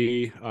for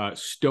me.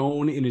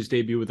 Stone, in his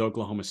debut with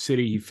Oklahoma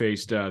City, he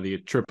faced the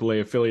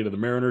AAA affiliate of the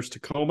Mariners,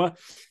 Tacoma.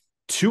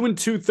 2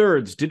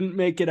 2/3, didn't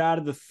make it out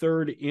of the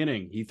third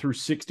inning. He threw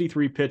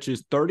 63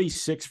 pitches,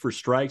 36 for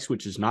strikes,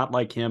 which is not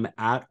like him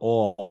at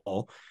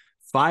all.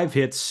 5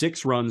 hits,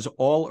 6 runs,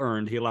 all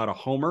earned. He allowed a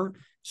homer,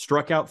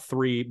 struck out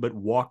 3, but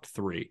walked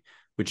 3,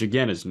 which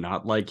again is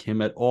not like him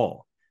at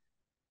all.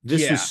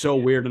 This was so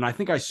weird. And I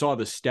think I saw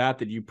the stat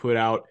that you put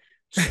out.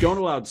 Stone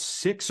allowed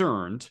 6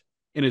 earned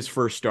in his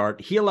first start.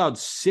 He allowed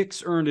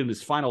 6 earned in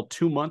his final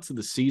 2 months of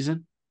the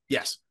season.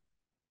 Yes.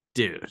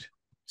 Dude.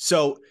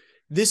 So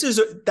this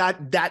is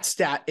that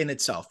stat in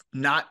itself.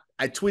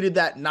 I tweeted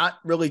that not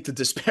really to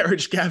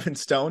disparage Gavin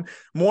Stone,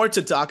 more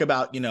to talk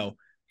about,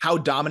 how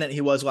dominant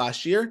he was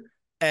last year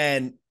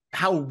and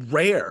how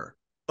rare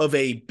of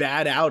a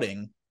bad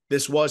outing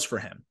this was for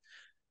him.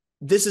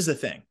 This is the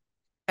thing.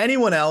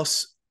 Anyone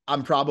else,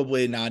 I'm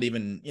probably not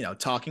even,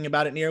 talking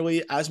about it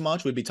nearly as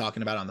much. We'd be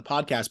talking about it on the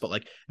podcast, but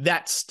like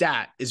that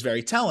stat is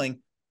very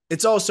telling.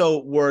 It's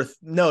also worth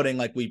noting,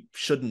 like, we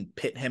shouldn't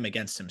pit him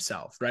against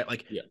himself, right?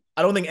 Like,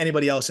 I don't think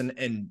anybody else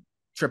in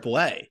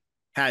AAA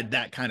had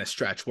that kind of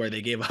stretch where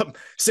they gave up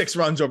 6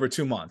 runs over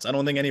 2 months. I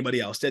don't think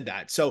anybody else did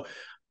that. So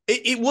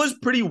it was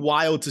pretty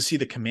wild to see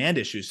the command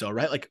issues though,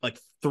 right? Like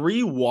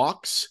 3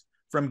 walks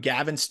from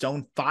Gavin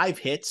Stone, 5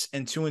 hits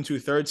and 2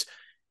 2/3.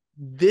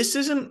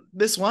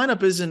 This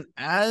lineup isn't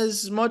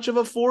as much of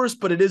a force,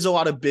 but it is a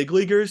lot of big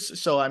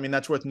leaguers. So, I mean,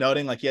 that's worth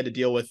noting. Like, he had to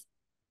deal with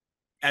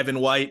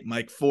Evan White,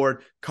 Mike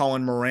Ford,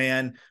 Colin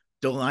Moran,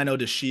 Delino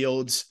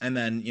DeShields, and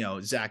then,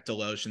 Zach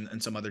Deloche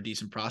and some other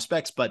decent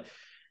prospects. But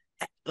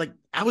like,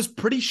 I was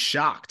pretty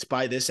shocked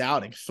by this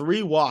outing.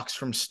 3 walks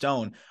from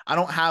Stone. I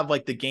don't have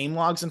like the game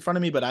logs in front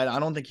of me, but I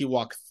don't think he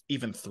walked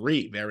even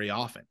 3 very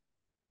often.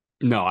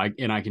 No, I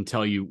can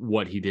tell you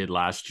what he did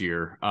last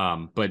year.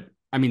 But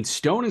I mean,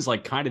 Stone is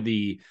like kind of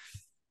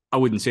I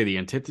wouldn't say the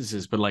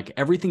antithesis, but like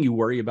everything you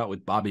worry about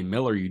with Bobby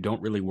Miller, you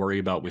don't really worry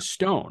about with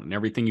Stone. And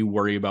everything you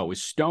worry about with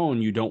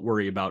Stone, you don't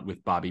worry about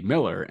with Bobby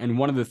Miller. And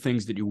one of the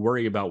things that you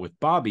worry about with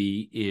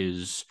Bobby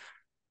is,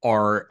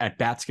 are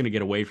at-bats going to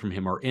get away from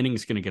him? Are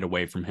innings going to get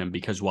away from him?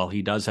 Because while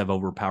he does have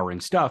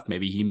overpowering stuff,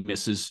 maybe he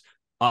misses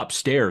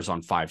upstairs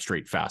on 5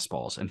 straight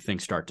fastballs and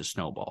things start to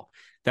snowball.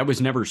 That was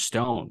never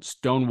Stone.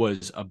 Stone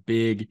was a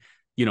big,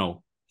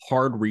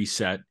 hard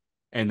reset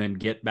and then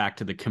get back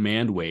to the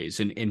command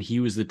ways. And he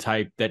was the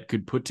type that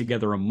could put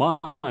together a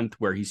month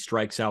where he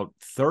strikes out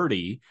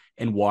 30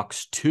 and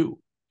walks 2.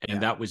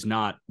 And that was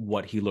not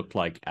what he looked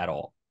like at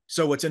all.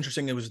 So what's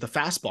interesting, it was the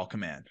fastball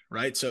command,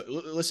 right? So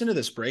listen to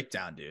this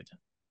breakdown, dude.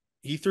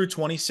 He threw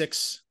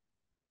 26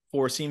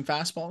 4-seam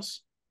fastballs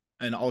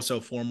and also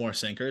 4 more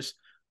sinkers.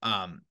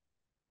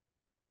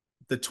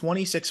 The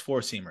 26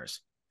 4-seamers,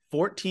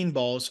 14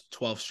 balls,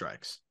 12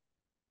 strikes.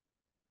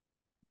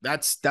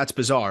 That's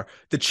bizarre.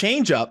 The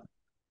changeup,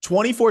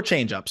 24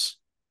 changeups,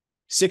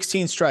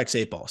 16 strikes,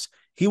 8 balls.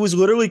 He was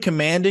literally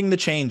commanding the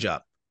changeup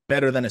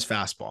better than his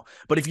fastball.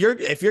 But if you're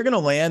going to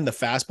land the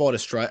fastball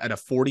at a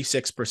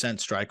 46%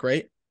 strike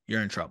rate,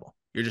 you're in trouble.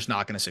 You're just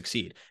not going to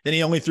succeed. Then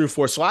he only threw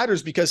 4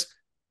 sliders because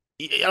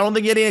I don't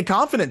think he had any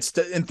confidence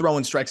in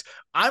throwing strikes.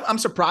 I'm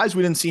surprised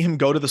we didn't see him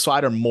go to the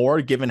slider more,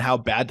 given how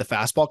bad the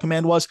fastball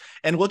command was.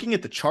 And looking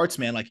at the charts,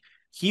 man, like,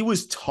 he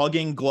was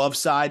tugging glove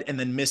side and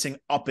then missing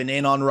up and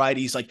in on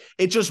righties. Like,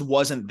 it just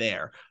wasn't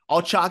there.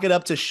 I'll chalk it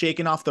up to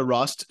shaking off the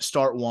rust,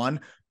 start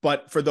 1.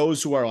 But for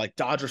those who are like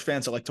Dodgers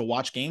fans that like to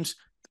watch games,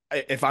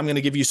 if I'm going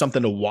to give you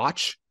something to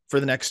watch for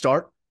the next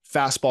start,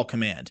 fastball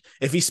command.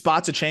 If he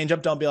spots a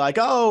changeup, don't be like,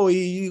 oh,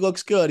 he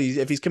looks good.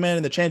 If he's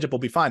commanding the changeup, we'll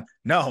be fine.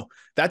 No,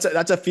 that's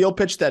a field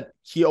pitch that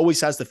he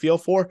always has the feel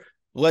for.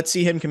 Let's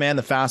see him command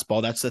the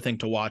fastball. That's the thing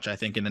to watch, I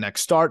think, in the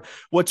next start.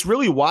 What's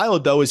really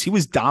wild, though, is he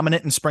was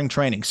dominant in spring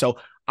training. So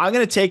I'm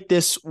going to take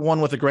this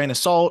one with a grain of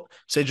salt,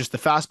 say just the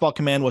fastball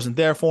command wasn't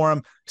there for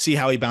him, see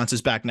how he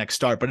bounces back next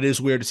start. But it is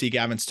weird to see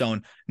Gavin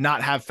Stone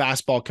not have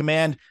fastball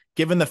command,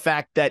 given the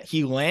fact that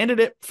he landed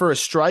it for a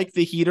strike,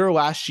 the heater,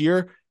 last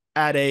year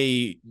at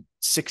a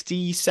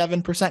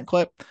 67%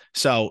 clip.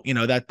 So,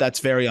 that's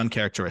very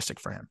uncharacteristic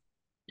for him.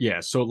 Yeah.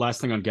 So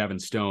last thing on Gavin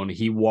Stone,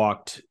 he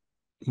walked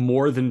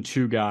more than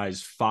two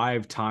guys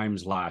 5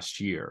 times last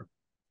year.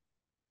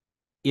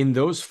 In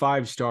those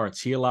 5 starts,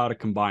 he allowed a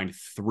combined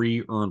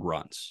 3 earned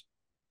runs.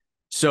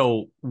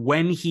 So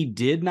when he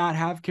did not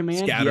have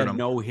command, he had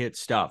no hit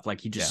stuff.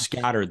 Like he just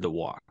scattered the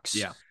walks.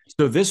 Yeah.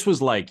 So this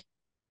was like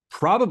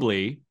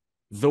probably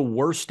the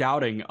worst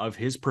outing of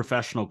his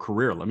professional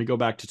career. Let me go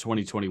back to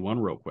 2021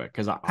 real quick,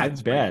 because I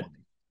bet.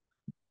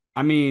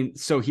 I mean,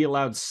 so he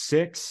allowed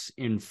 6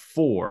 in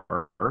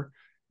 4,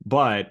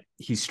 but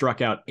he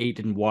struck out 8,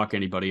 didn't walk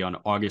anybody on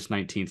August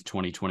 19th,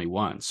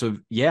 2021. So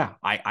yeah,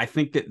 I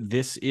think that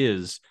this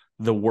is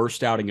the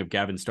worst outing of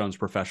Gavin Stone's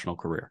professional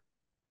career.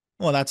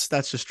 Well, that's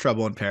just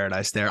trouble in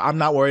paradise there. I'm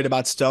not worried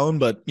about Stone,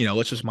 but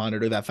let's just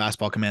monitor that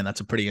fastball command.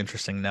 That's a pretty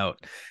interesting note.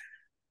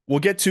 We'll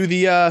get to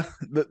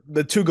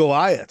the 2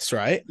 Goliaths,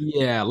 right?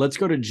 Yeah, let's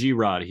go to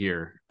G-Rod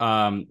here.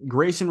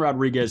 Grayson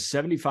Rodriguez,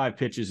 75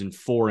 pitches in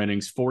 4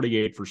 innings,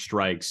 48 for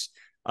strikes.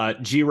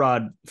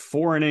 G-Rod,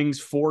 4 innings,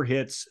 4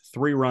 hits,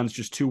 3 runs,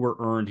 just 2 were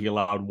earned. He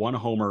allowed 1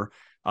 homer.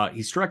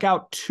 He struck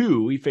out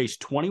 2. He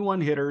faced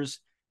 21 hitters,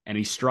 and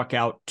he struck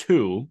out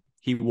 2.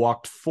 He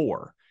walked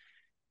 4.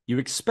 You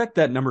expect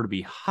that number to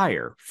be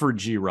higher for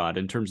G-Rod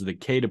in terms of the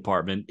K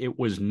department. It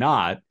was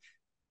not.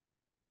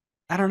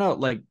 I don't know,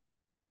 like,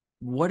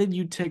 what did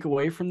you take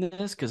away from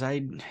this? Because I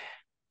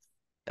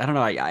don't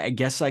know. I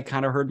guess I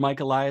kind of heard Mike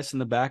Elias in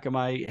the back of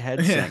my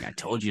head saying, "I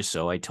told you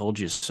so. I told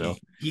you so."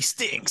 He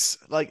stinks.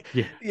 Like,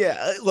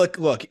 yeah.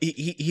 Look.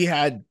 He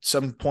had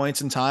some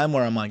points in time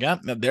where I'm like,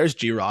 there's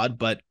G-Rod,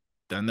 but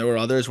then there were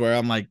others where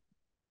I'm like,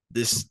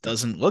 this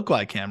doesn't look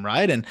like him,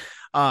 right? And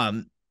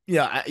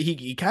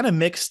he kind of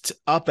mixed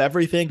up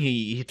everything.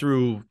 He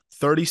threw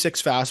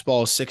 36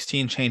 fastballs,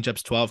 16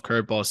 changeups, 12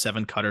 curveballs,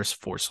 7 cutters,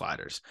 4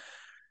 sliders.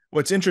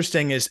 What's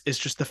interesting is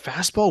just the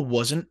fastball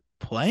wasn't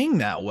playing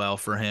that well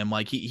for him.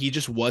 Like he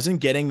just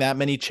wasn't getting that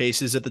many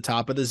chases at the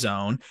top of the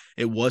zone.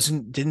 It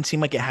didn't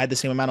seem like it had the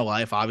same amount of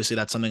life. Obviously,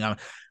 that's something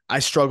I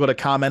struggle to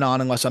comment on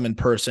unless I'm in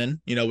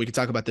person. We could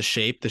talk about the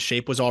shape. The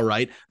shape was all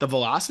right. The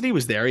velocity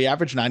was there. He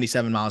averaged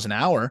 97 miles an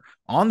hour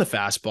on the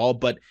fastball,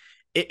 but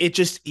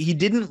he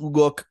didn't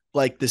look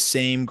like the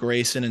same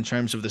Grayson in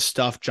terms of the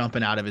stuff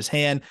jumping out of his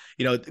hand,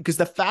 because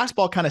the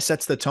fastball kind of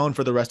sets the tone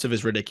for the rest of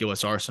his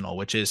ridiculous arsenal,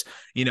 which is,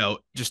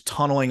 just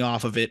tunneling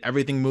off of it,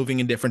 everything moving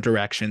in different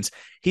directions.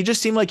 He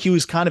just seemed like he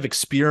was kind of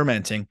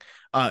experimenting,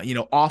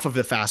 off of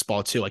the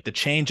fastball too. Like the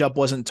changeup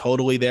wasn't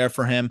totally there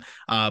for him.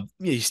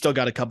 He still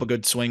got a couple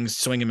good swing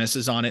and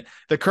misses on it.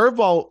 The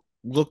curveball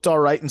looked all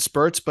right in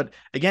spurts, but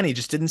again, he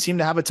just didn't seem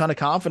to have a ton of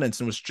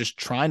confidence and was just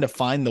trying to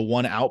find the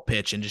one out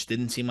pitch and just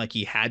didn't seem like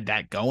he had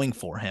that going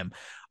for him.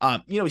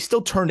 He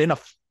still turned in a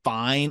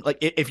fine, like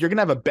if you're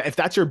going to have if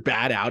that's your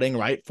bad outing,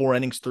 right? 4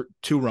 innings,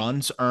 2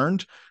 runs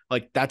earned,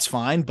 like that's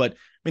fine. But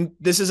I mean,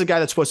 this is a guy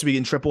that's supposed to be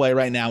in AAA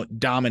right now,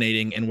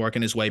 dominating and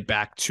working his way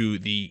back to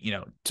the,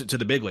 to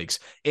the big leagues.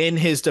 In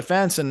his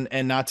defense,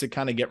 and not to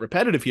kind of get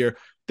repetitive here,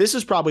 this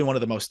is probably one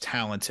of the most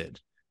talented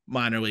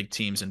minor league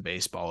teams in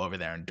baseball over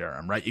there in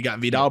Durham, right? You got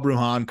Vidal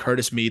Brujan,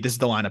 Curtis Mead. This is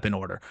the lineup in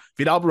order.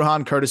 Vidal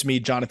Brujan, Curtis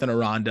Mead, Jonathan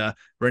Aranda,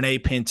 Rene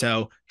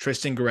Pinto,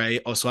 Tristan Gray,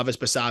 Oslevis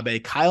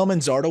Basabe, Kyle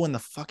Manzardo in the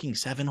fucking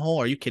 7 hole.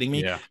 Are you kidding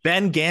me? Yeah.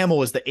 Ben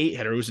Gamble is the 8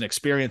 hitter, who's an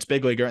experienced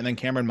big leaguer, and then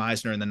Cameron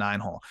Meisner in the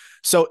 9 hole.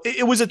 So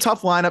it was a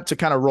tough lineup to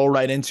kind of roll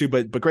right into,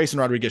 but Grayson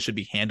Rodriguez should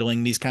be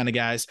handling these kind of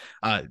guys,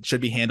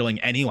 should be handling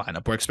any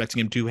lineup. We're expecting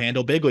him to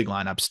handle big league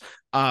lineups.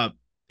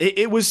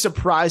 It was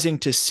surprising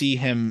to see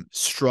him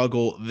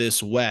struggle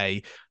this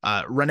way.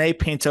 Rene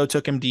Pinto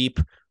took him deep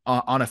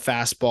on a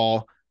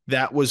fastball.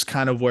 That was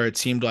kind of where it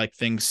seemed like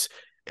things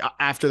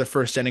after the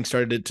first inning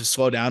started to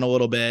slow down a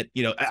little bit.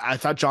 I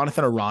thought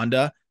Jonathan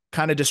Aranda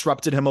kind of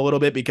disrupted him a little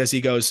bit because he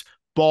goes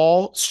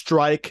ball,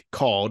 strike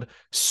called,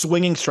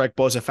 swinging strike,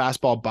 blows a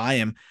fastball by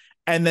him,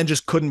 and then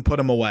just couldn't put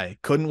him away.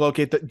 Couldn't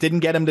locate didn't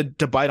get him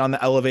to bite on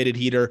the elevated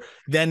heater.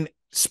 Then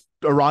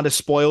Aranda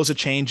spoils a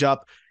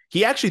changeup.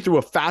 He actually threw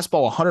a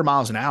fastball 100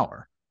 miles an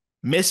hour,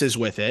 misses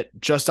with it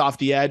just off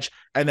the edge,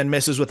 and then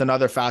misses with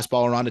another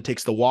fastball. Aranda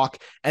takes the walk,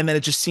 and then it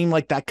just seemed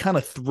like that kind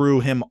of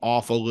threw him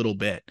off a little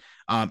bit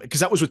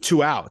because that was with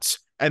 2 outs.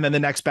 And then the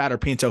next batter,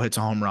 Pinto, hits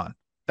a home run.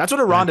 That's what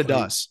Aranda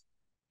does.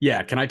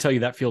 Yeah, can I tell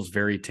you that feels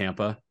very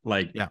Tampa?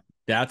 Like, yeah,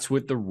 that's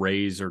what the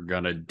Rays are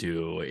going to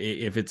do.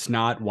 If it's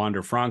not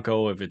Wander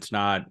Franco, if it's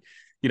not,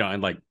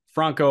 and like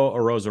Franco,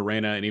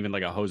 Arozarena, and even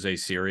like a Jose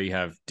Siri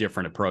have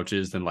different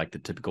approaches than like the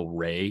typical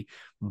Ray.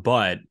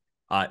 But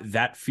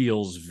that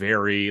feels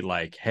very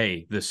like,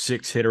 hey, the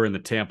 6 hitter in the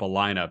Tampa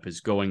lineup is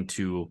going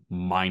to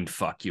mind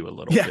fuck you a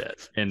little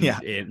bit.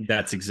 And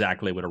that's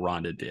exactly what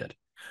Aranda did.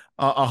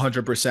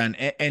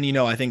 100%. And you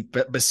know, I think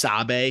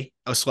Basabe,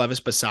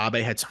 Oslevis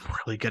Basabe had some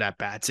really good at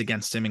bats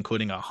against him,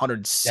 including a That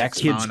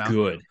 106 mile kid's an hour.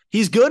 good.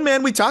 He's good,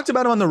 man. We talked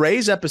about him on the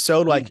Rays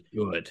episode. Like, He's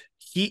good.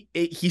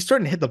 he's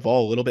starting to hit the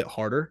ball a little bit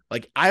harder.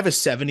 Like, I have a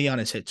 70 on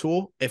his hit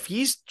tool. If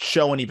he's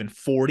showing even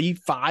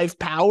 45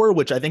 power,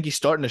 which I think he's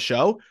starting to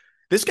show,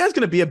 this guy's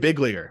going to be a big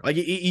leaguer. Like,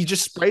 he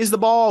just sprays the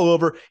ball all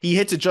over. He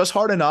hits it just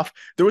hard enough.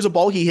 There was a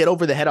ball he hit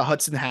over the head of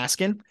Hudson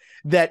Haskin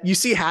that you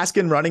see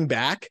Haskin running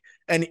back,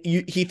 and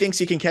he thinks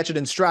he can catch it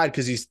in stride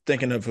because he's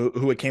thinking of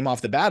who it came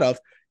off the bat of.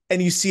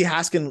 And you see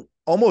Haskin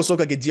almost look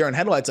like a deer in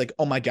headlights, like,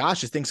 oh my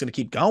gosh, this thing's going to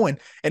keep going.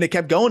 And it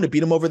kept going to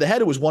beat him over the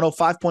head. It was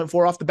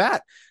 105.4 off the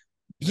bat.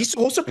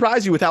 He'll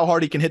surprise you with how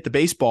hard he can hit the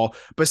baseball.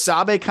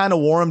 Basabe kind of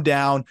wore him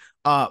down,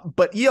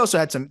 but he also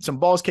had some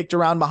balls kicked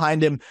around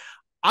behind him.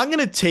 I'm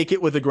going to take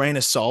it with a grain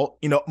of salt.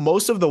 You know,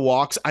 most of the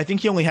walks, I think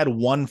he only had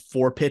one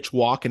 4-pitch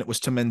walk, and it was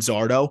to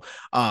Manzardo.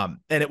 And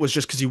it was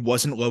just because he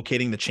wasn't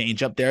locating the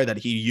changeup there that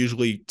he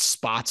usually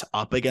spots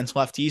up against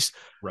lefties.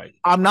 Right.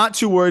 I'm not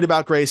too worried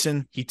about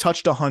Grayson. He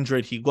touched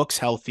 100. He looks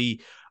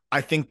healthy.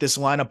 I think this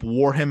lineup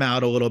wore him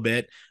out a little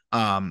bit.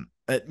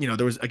 You know,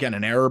 there was, again,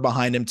 an error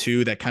behind him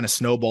too that kind of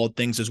snowballed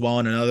things as well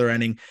in another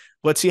inning.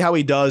 Let's see how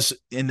he does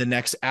in the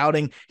next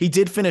outing. He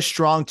did finish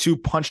strong too,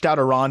 punched out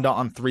Aranda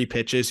on 3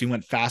 pitches. He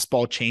went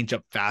fastball,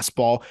 changeup,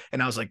 fastball.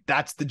 And I was like,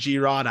 that's the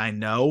G-Rod I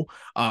know.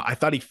 I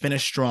thought he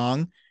finished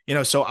strong, you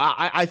know, so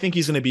I think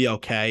he's going to be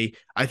okay.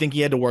 I think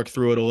he had to work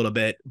through it a little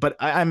bit, but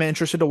I'm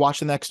interested to watch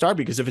the next start,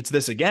 because if it's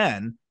this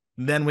again,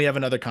 then we have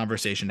another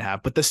conversation to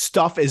have. But the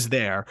stuff is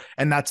there,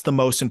 and that's the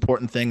most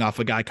important thing off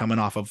a guy coming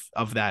off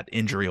of that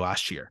injury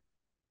last year.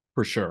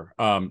 For sure.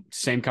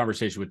 Same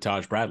conversation with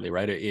Taj Bradley,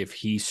 right? If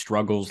he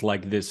struggles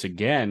like this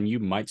again, you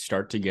might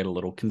start to get a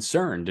little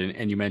concerned.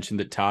 And you mentioned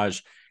that Taj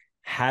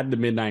had the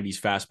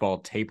mid-90s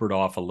fastball tapered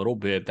off a little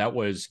bit. That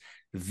was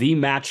the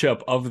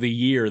matchup of the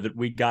year that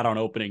we got on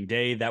opening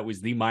day. That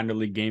was the minor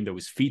league game that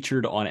was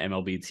featured on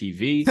MLB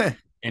TV.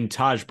 And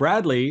Taj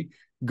Bradley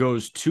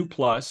goes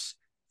 2+,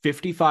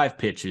 55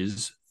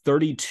 pitches,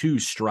 32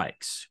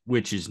 strikes,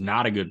 which is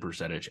not a good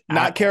percentage.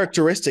 Not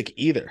characteristic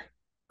either.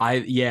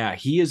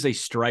 He is a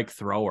strike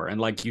thrower. And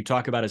like you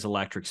talk about his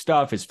electric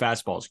stuff, his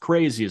fastball is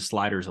crazy, his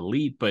slider's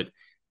elite, but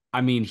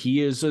I mean,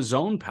 he is a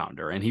zone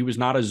pounder, and he was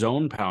not a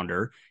zone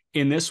pounder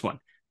in this one.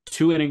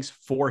 2 innings,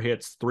 4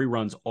 hits, 3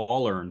 runs,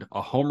 all earned,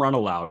 a home run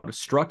allowed,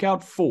 struck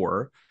out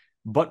 4,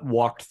 but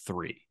walked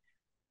 3.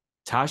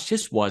 Taj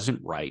just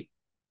wasn't right.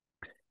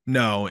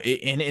 No,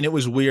 and it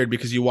was weird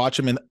because you watch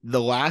him in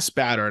the last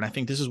batter, and I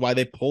think this is why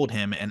they pulled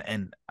him,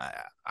 and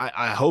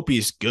I hope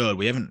he's good.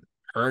 We haven't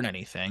heard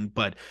anything,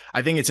 but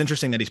I think it's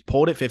interesting that he's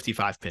pulled at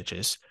 55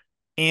 pitches,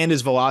 and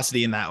his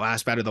velocity in that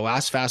last batter, the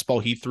last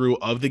fastball he threw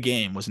of the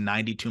game, was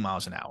 92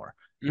 miles an hour.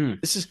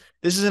 This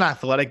is an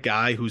athletic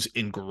guy who's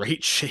in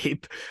great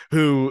shape,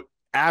 who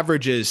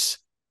averages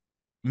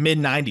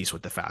mid-90s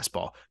with the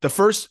fastball. The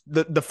first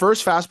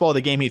fastball of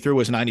the game he threw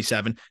was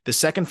 97. The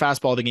second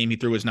fastball of the game he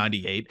threw was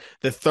 98.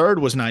 The third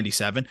was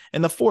 97,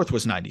 and the fourth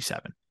was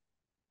 97.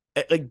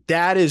 Like,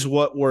 that is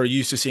what we're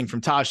used to seeing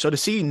from Taj. So to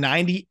see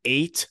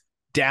 98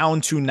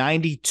 down to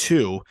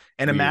 92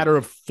 in a matter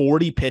of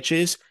 40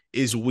 pitches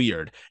is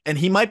weird. And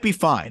he might be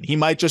fine. He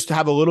might just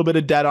have a little bit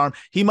of dead arm.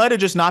 He might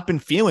have just not been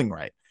feeling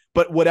right.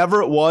 But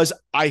whatever it was,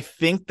 I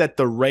think that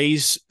the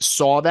Rays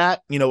saw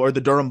that, you know, or the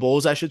Durham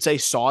Bulls, I should say,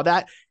 saw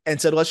that and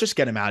said, let's just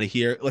get him out of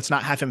here. Let's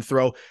not have him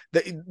throw.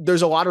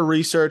 There's a lot of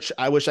research.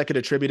 I wish I could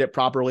attribute it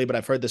properly, but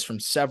I've heard this from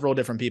several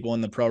different people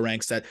in the pro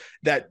ranks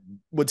that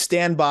would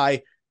stand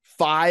by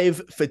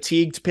 5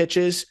 fatigued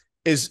pitches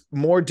is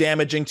more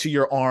damaging to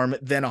your arm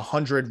than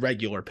 100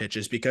 regular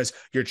pitches, because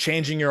you're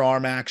changing your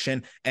arm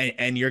action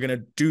and you're going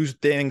to do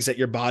things that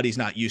your body's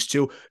not used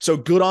to. So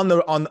good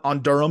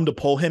on Durham to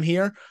pull him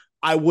here.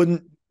 I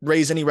wouldn't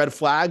raise any red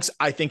flags.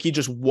 I think he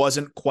just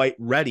wasn't quite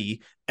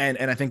ready. And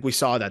I think we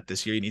saw that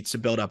this year. He needs to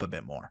build up a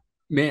bit more.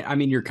 Man, I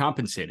mean, you're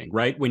compensating,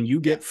 right? When you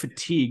get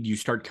fatigued, you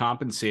start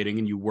compensating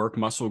and you work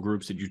muscle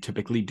groups that you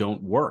typically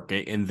don't work.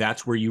 And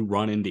that's where you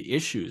run into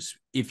issues.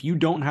 If you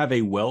don't have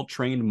a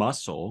well-trained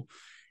muscle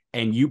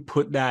and you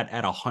put that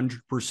at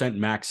 100%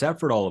 max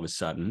effort all of a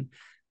sudden,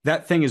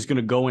 that thing is going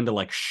to go into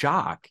like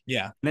shock.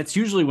 Yeah. And that's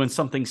usually when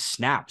something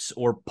snaps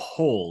or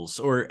pulls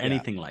or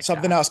anything like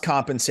something that. else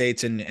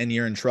compensates and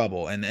you're in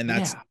trouble. And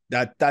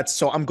that's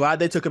so I'm glad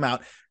they took him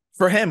out.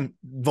 For him,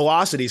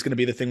 velocity is going to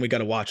be the thing we got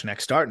to watch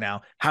next start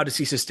now. How does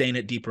he sustain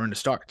it deeper into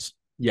starts?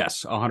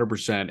 Yes,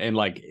 100%. And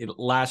like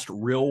last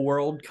real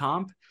world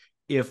comp,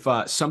 if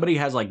somebody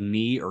has like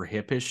knee or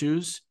hip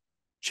issues,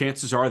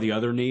 chances are the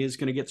other knee is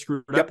going to get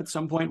screwed up at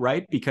some point,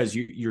 right? Because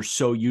you're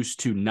so used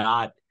to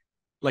not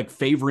like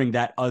favoring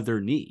that other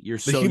knee.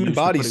 The human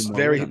body's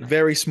very,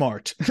 very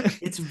smart.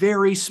 It's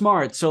very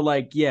smart. So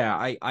like,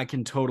 yeah, I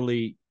can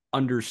totally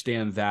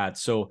understand that.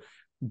 So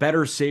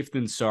better safe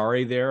than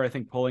sorry there. I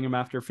think pulling him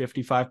after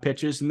 55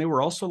 pitches, and they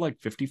were also like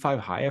 55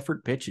 high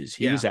effort pitches.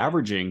 He was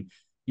averaging,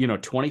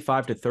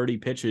 25 to 30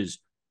 pitches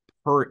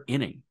per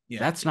inning. Yeah.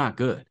 That's not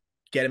good.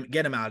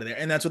 Get him out of there.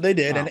 And that's what they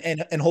did. Wow.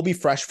 And he'll be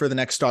fresh for the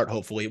next start,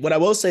 hopefully. What I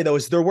will say though,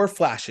 is there were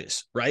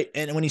flashes, right?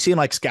 And when you see in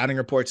like scouting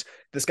reports,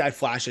 this guy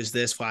flashes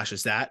this,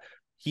 flashes that.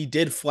 He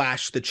did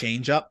flash the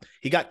changeup.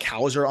 He got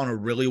Cowser on a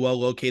really well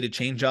located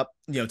changeup,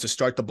 to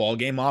start the ball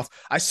game off.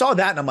 I saw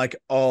that and I'm like,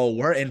 oh,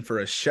 we're in for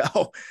a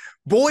show.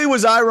 Boy,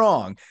 was I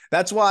wrong.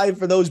 That's why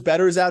for those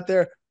bettors out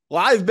there,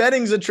 live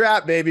betting's a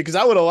trap, baby, because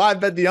I would have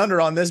live bet the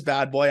under on this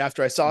bad boy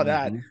after I saw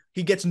that.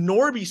 He gets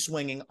Norby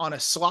swinging on a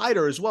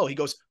slider as well. He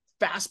goes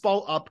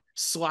fastball up,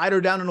 slider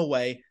down and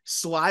away,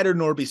 slider,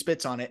 Norby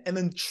spits on it, and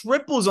then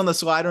triples on the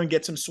slider and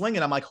gets him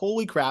swinging. I'm like,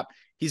 holy crap,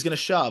 he's going to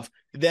shove.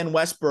 Then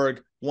Westburg,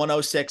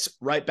 106,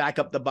 right back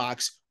up the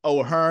box.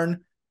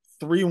 O'Hearn,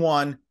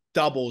 3-1,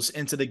 doubles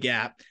into the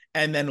gap.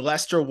 And then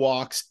Lester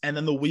walks, and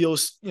then the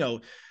wheels,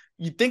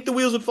 you'd think the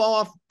wheels would fall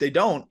off. They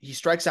don't. He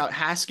strikes out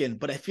Haskin,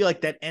 but I feel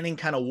like that inning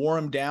kind of wore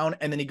him down,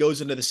 and then he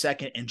goes into the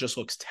second and just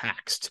looks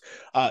taxed.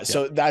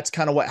 So that's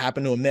kind of what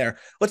happened to him there.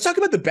 Let's talk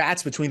about the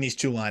bats between these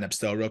two lineups,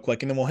 though, real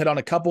quick, and then we'll hit on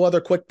a couple other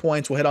quick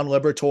points. We'll hit on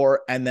Liberatore,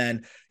 and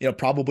then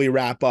probably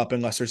wrap up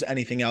unless there's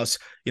anything else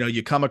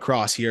you come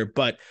across here.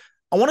 But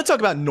I want to talk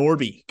about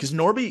Norby, because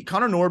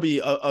Connor Norby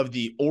of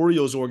the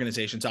Orioles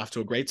organization is off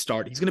to a great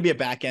start. He's going to be a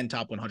back-end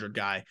top 100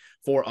 guy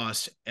for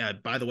us.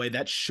 By the way,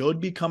 that should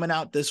be coming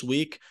out this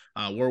week.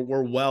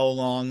 We're well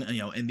along,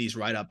 in these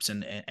write-ups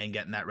and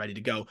getting that ready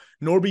to go.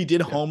 Norby did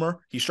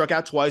homer. He struck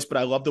out twice, but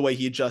I love the way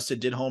he adjusted.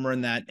 Did homer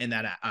in that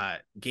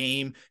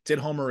game. Did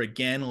homer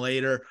again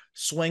later.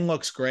 Swing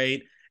looks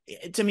great.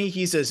 To me,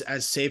 he's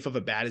as safe of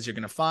a bat as you're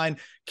going to find.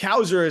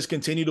 Cowser has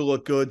continued to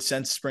look good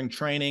since spring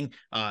training.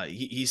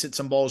 He's hit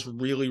some balls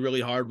really,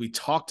 really hard. We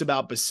talked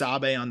about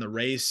Basabe on the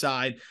Rays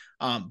side,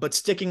 but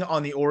sticking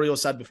on the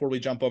Orioles side before we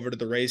jump over to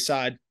the Rays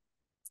side,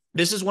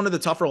 this is one of the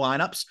tougher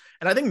lineups.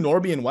 And I think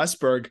Norby and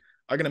Westburg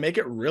are going to make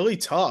it really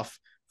tough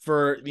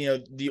for,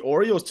 the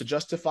Orioles to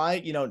justify,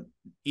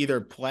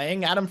 either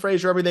playing Adam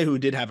Frazier every day, who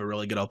did have a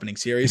really good opening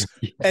series,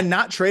 and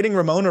not trading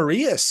Ramon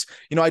Urias.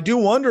 I do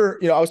wonder,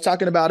 I was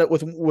talking about it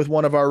with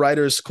one of our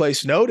writers, Clay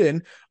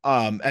Snowden,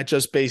 at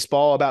Just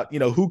Baseball, about,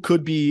 who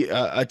could be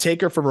a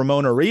taker for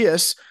Ramon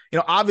Urias.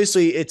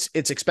 Obviously it's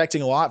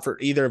expecting a lot for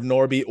either of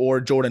Norby or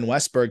Jordan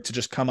Westburg to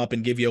just come up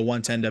and give you a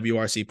 110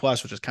 WRC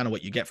plus, which is kind of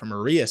what you get from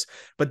Urias.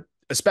 But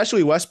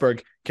especially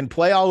Westburg can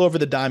play all over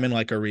the diamond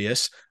like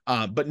Urias.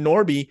 But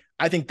Norby,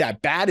 I think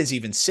that bat is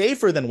even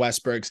safer than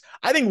Westburg's.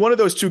 I think one of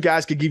those two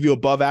guys could give you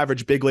above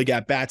average big league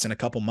at bats in a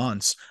couple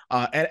months.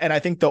 And I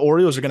think the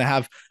Orioles are going to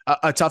have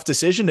a tough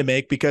decision to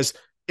make, because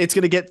it's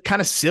going to get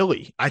kind of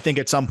silly, I think,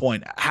 at some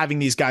point, having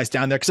these guys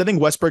down there, because I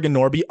think Westburg and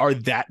Norby are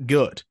that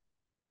good.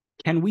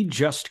 Can we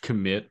just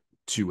commit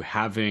to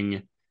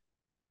having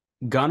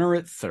Gunnar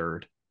at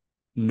third,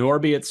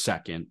 Norby at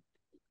second,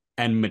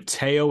 and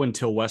Mateo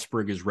until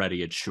Westburg is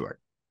ready at short?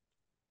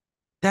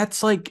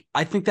 That's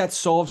I think that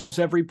solves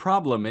every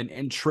problem,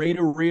 and trade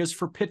Urias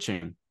for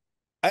pitching.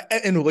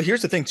 And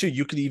here's the thing too.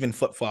 You could even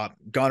flip-flop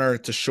Gunnar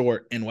to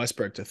short and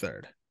Westburg to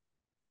third.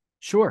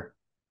 Sure.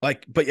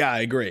 But yeah,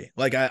 I agree.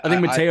 I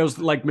think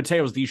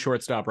Mateo's the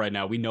shortstop right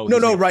now. We know.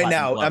 No, right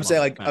now. I'm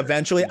saying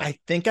eventually, I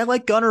think I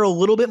like Gunnar a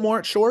little bit more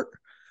at short.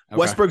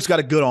 Okay. Westburg's got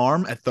a good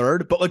arm at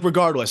third, but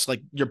regardless,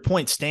 your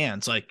point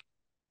stands.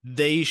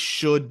 They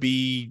should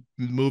be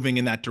moving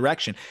in that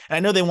direction. And I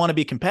know they want to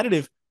be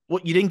competitive. Well,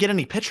 you didn't get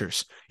any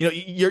pitchers.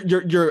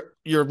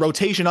 Your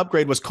rotation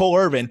upgrade was Cole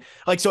Irvin.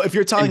 So if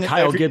you're telling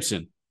Kyle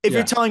Gibson, if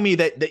you're telling me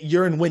that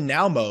you're in win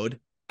now mode,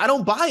 I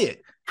don't buy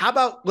it. How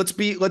about let's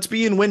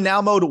be in win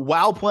now mode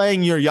while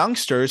playing your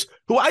youngsters,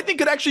 who I think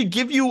could actually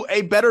give you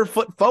a better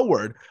foot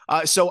forward.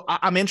 So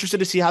I'm interested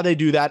to see how they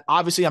do that.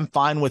 Obviously, I'm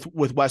fine with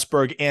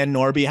Westburg and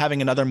Norby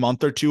having another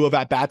month or two of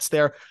at bats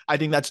there. I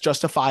think that's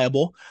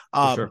justifiable.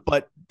 Sure.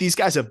 But these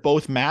guys have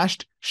both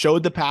mashed,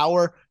 showed the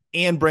power,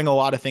 and bring a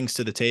lot of things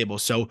to the table.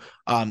 So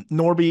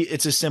Norby,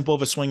 it's as simple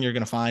of a swing you're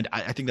going to find.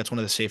 I think that's one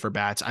of the safer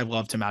bats. I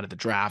loved him out of the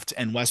draft.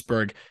 And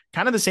Westburg,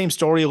 kind of the same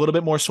story, a little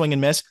bit more swing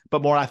and miss,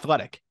 but more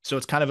athletic. So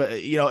it's kind of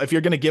if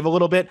you're going to give a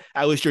little bit,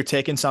 at least you're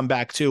taking some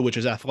back too, which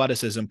is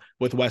athleticism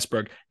with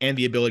Westburg and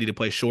the ability to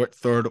play short,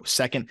 third,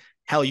 second.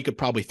 Hell, you could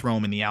probably throw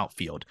him in the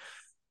outfield.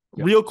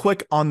 Yep. Real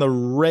quick on the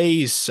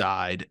Rays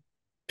side,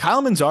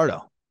 Kyle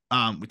Manzardo.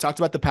 We talked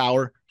about the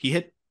power.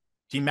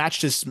 He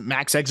matched his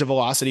max exit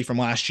velocity from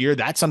last year.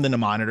 That's something to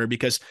monitor,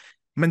 because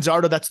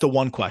Manzardo, that's the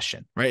one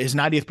question, right? His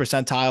 90th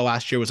percentile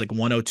last year was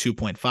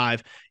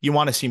 102.5. You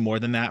want to see more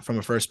than that from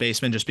a first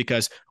baseman, just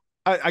because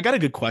I got a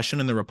good question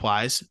in the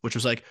replies, which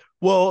was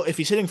well, if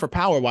he's hitting for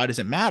power, why does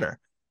it matter?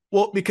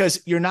 Well,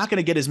 because you're not going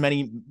to get as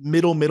many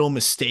middle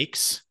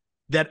mistakes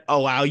that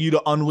allow you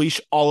to unleash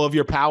all of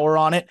your power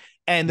on it.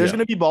 And there's going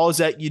to be balls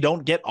that you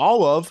don't get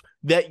all of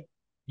that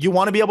you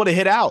want to be able to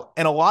hit out.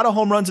 And a lot of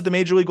home runs at the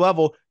major league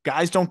level,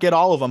 guys don't get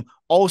all of them.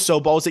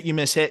 Also, balls that you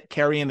miss hit,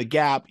 carry in the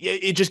gap.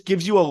 It just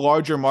gives you a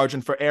larger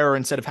margin for error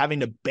instead of having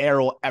to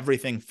barrel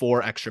everything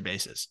for extra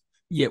bases.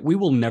 Yeah, we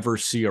will never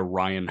see a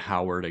Ryan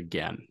Howard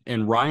again.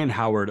 And Ryan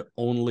Howard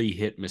only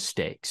hit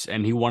mistakes,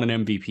 and he won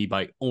an MVP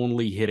by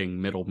only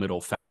hitting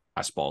middle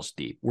fastballs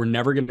deep. We're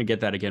never going to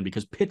get that again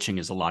because pitching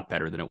is a lot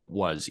better than it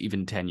was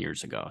even 10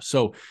 years ago.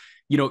 So,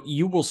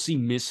 you will see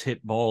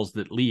mishit balls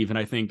that leave. And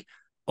I think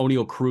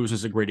Oneil Cruz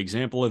is a great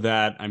example of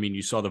that. I mean,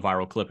 you saw the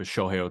viral clip of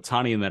Shohei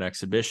Ohtani in that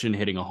exhibition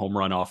hitting a home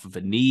run off of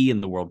a knee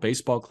in the World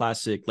Baseball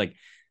Classic. Like,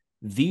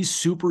 these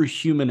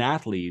superhuman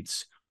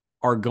athletes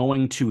are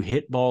going to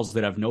hit balls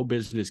that have no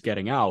business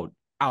getting out.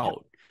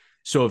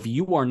 So if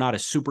you are not a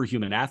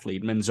superhuman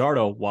athlete,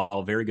 Manzardo, while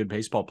a very good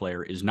baseball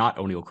player, is not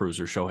Oneil Cruz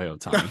or Shohei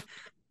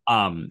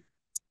Ohtani.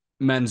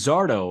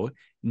 Manzardo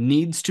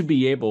needs to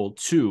be able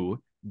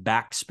to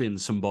backspin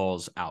some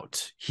balls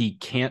out. He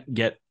can't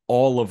get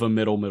all of a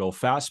middle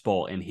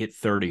fastball and hit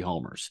 30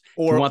 homers.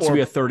 If he wants to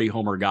be a 30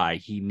 homer guy,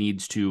 he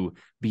needs to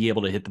be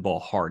able to hit the ball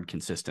hard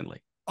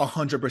consistently.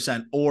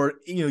 100%. Or,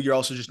 you're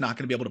also just not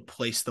going to be able to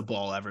place the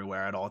ball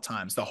everywhere at all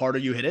times. The harder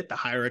you hit it, the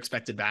higher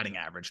expected batting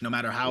average, no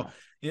matter how,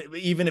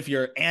 even if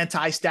you're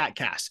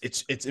anti-StatCast,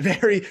 it's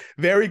very,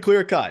 very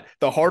clear cut.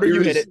 The harder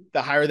you hit it,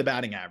 the higher the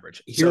batting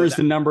average. Here's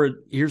the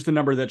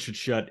number that should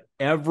shut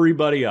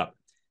everybody up.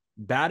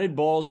 Batted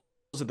balls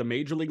at the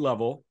major league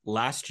level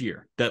last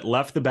year that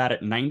left the bat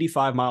at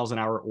 95 miles an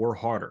hour or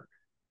harder.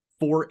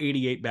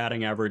 488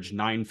 batting average,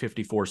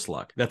 954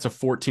 slug. That's a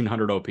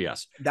 1400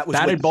 OPS. That was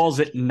batted balls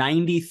at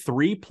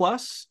 93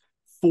 plus,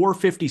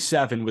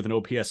 457 with an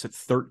OPS at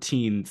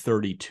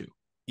 1332.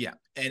 Yeah.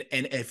 And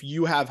if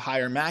you have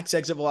higher max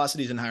exit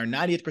velocities and higher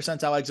 90th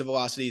percentile exit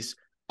velocities,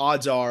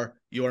 odds are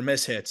your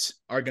mishits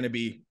are going to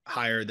be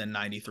higher than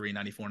 93,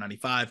 94,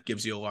 95,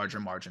 gives you a larger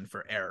margin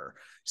for error.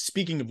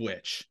 Speaking of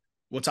which,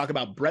 we'll talk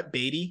about Brett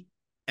Baty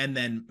and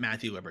then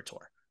Matthew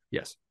Liberatore.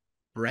 Yes.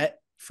 Brett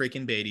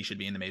freaking Baty should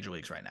be in the major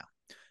leagues right now.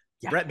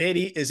 Yeah. Brett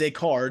Baty is a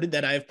card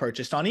that I have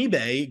purchased on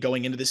eBay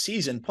going into the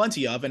season,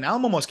 plenty of, and now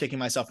I'm almost kicking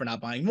myself for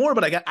not buying more,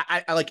 but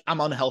I'm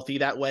unhealthy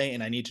that way.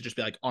 And I need to just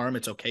be like, Arm,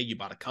 it's okay. You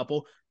bought a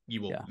couple,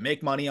 you will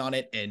make money on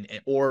it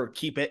or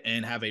keep it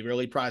and have a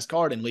really prized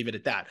card and leave it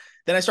at that.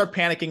 Then I start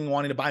panicking and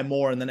wanting to buy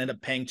more and then end up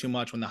paying too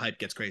much when the hype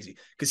gets crazy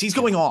because he's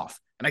going off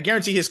and I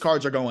guarantee his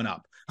cards are going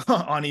up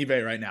on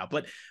eBay right now.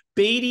 But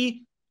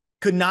Baty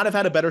could not have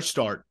had a better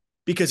start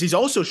because he's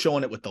also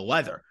showing it with the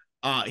leather.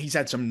 He's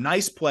had some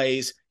nice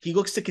plays. He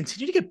looks to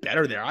continue to get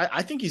better there.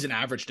 I think he's an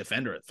average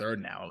defender at third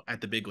now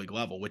at the big league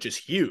level, which is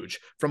huge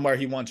from where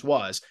he once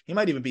was. He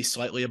might even be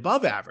slightly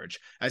above average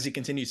as he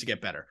continues to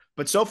get better.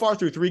 But so far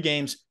through 3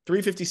 games,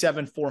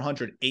 357,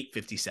 400,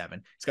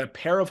 857. He's got a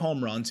pair of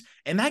home runs.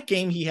 And that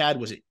game he had,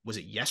 was it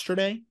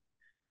yesterday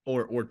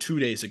or 2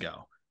 days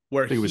ago?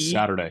 Where I think it was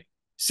Saturday.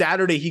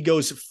 Saturday, he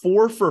goes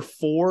 4 for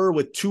 4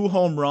 with 2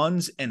 home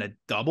runs and a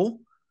double.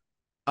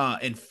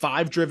 And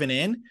 5 driven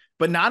in.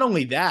 But not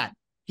only that,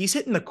 he's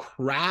hitting the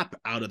crap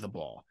out of the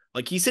ball.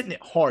 Like he's hitting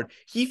it hard.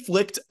 He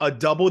flicked a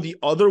double the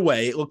other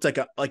way. It looked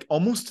like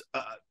almost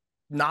a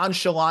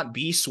nonchalant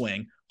B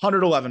swing,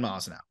 111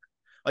 miles an hour.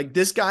 Like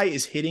this guy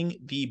is hitting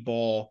the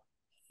ball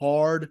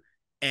hard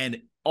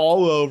and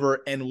all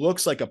over and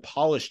looks like a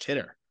polished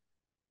hitter.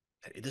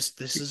 This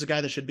is a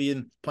guy that should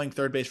be playing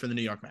third base for the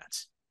New York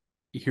Mets.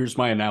 Here's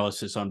my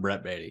analysis on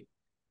Brett Baty.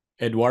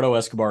 Eduardo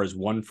Escobar is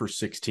 1 for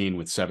 16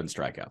 with 7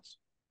 strikeouts.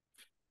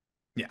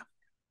 Yeah.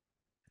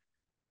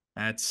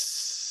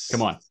 That's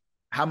come on.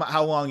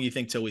 How long do you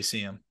think till we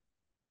see him?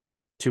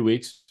 2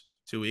 weeks.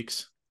 2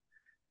 weeks.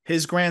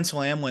 His grand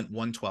slam went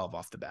 112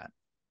 off the bat.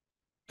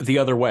 The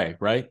other way,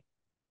 right?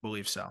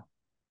 Believe so.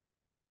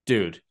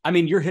 Dude, I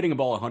mean, you're hitting a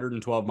ball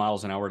 112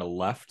 miles an hour to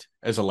left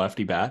as a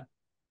lefty bat.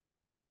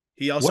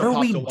 He also what are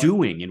we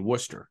doing in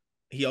Worcester?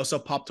 He also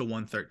popped to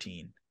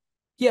 113.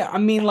 Yeah, I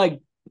mean, like,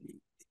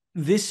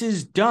 this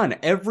is done.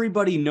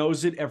 Everybody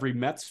knows it. Every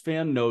Mets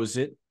fan knows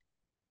it.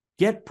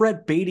 Get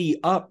Brett Baty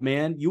up,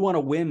 man. You want to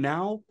win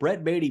now?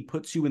 Brett Baty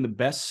puts you in the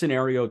best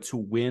scenario to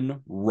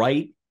win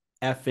right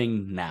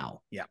effing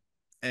now. Yeah.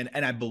 And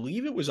I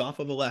believe it was off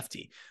of a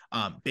lefty.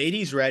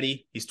 Baty's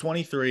ready. He's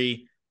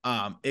 23.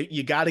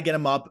 You got to get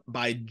him up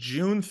by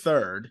June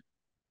 3rd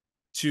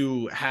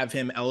to have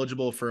him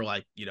eligible for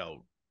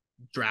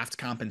draft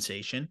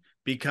compensation,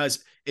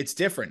 because it's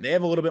different. They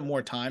have a little bit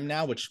more time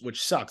now, which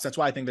sucks. That's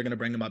why I think they're going to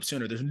bring him up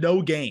sooner. There's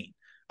no gain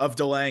of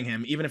delaying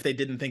him, even if they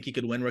didn't think he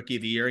could win Rookie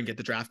of the Year and get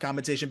the draft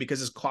compensation, because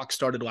his clock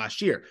started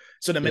last year.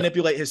 So to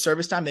manipulate his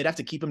service time, they'd have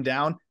to keep him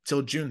down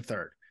till June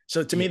 3rd.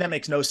 So to me, that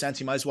makes no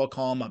sense. You might as well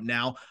call him up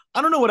now.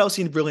 I don't know what else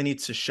he really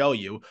needs to show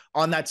you.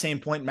 On that same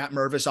point, Matt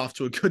Mervis off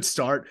to a good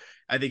start.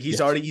 I think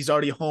he's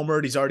already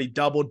homered. He's already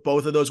doubled.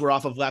 Both of those were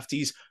off of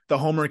lefties. The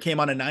homer came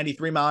on a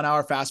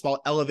 93-mile-an-hour fastball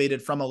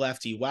elevated from a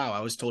lefty. Wow,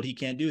 I was told he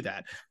can't do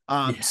that.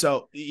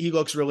 So he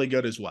looks really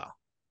good as well.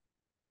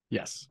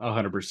 Yes,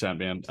 100%,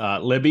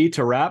 man. Libby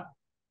to wrap.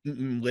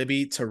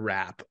 Libby to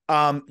wrap.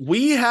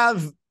 We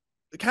have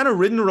kind of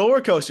ridden a roller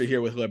coaster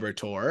here with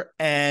Liberatore,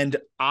 and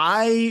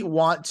I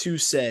want to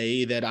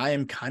say that I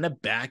am kind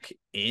of back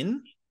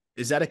in.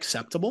 Is that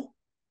acceptable?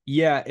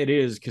 Yeah, it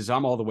is, because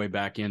I'm all the way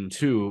back in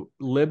too.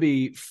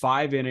 Libby,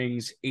 5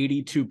 innings,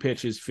 82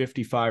 pitches,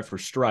 55 for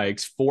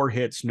strikes, 4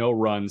 hits, no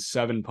runs,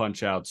 7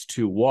 punch outs,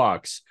 2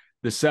 walks.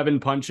 The 7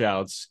 punch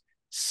outs,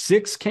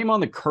 6 came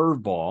on the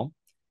curveball,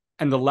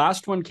 And the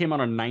last one came on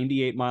a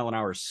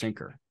 98-mile-an-hour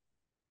sinker.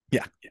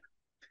 Yeah.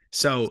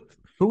 So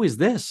who is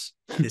this?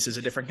 This is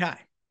a different guy.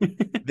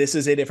 This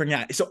is a different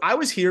guy. So I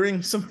was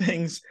hearing some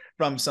things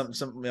from some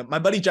my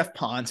buddy Jeff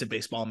Ponce at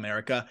Baseball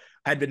America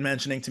had been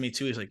mentioning to me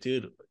too. He's like,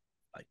 dude,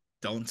 like,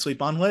 don't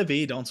sleep on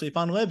Libby. Don't sleep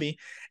on Libby.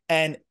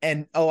 And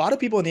a lot of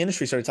people in the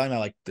industry started talking about,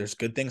 like, there's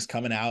good things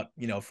coming out,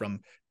 from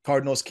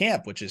Cardinals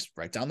camp, which is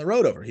right down the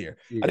road over here.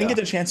 Yeah. I didn't get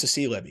the chance to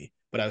see Libby,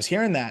 but I was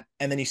hearing that.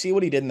 And then you see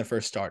what he did in the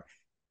first start.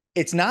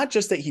 It's not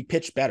just that he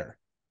pitched better.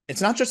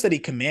 It's not just that he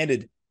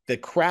commanded the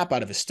crap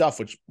out of his stuff,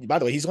 which, by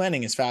the way, he's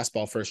landing his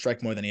fastball for a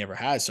strike more than he ever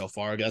has so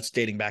far. That's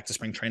dating back to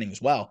spring training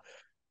as well.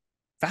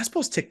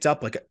 Fastball's ticked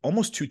up like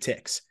almost 2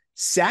 ticks.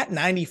 Sat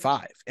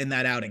 95 in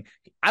that outing.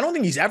 I don't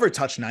think he's ever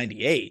touched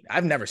 98.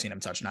 I've never seen him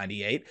touch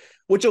 98,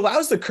 which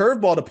allows the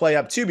curveball to play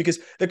up too, because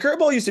the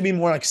curveball used to be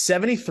more like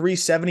 73,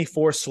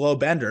 74 slow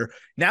bender.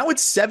 Now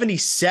it's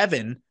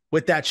 77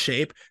 with that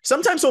shape.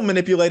 Sometimes he'll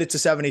manipulate it to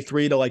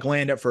 73 to like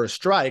land it for a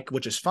strike,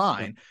 which is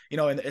fine,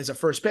 as a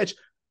first pitch.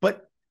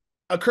 But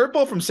a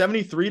curveball from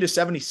 73 to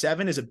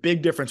 77 is a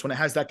big difference when it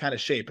has that kind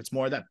of shape. It's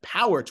more of that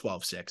power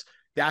 12-6.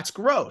 That's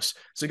gross.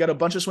 So you got a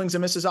bunch of swings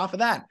and misses off of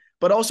that.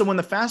 But also when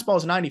the fastball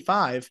is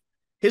 95,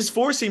 his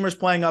four-seamer is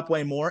playing up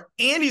way more,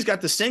 and he's got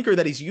the sinker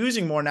that he's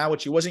using more now,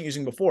 which he wasn't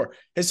using before.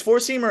 His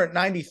four-seamer at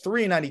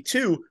 93,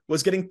 92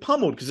 was getting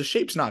pummeled because the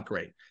shape's not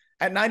great.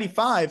 At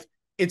 95,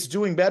 it's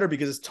doing better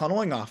because it's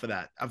tunneling off of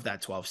that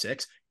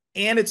 12-6,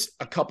 and it's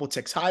a couple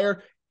ticks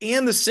higher,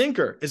 and the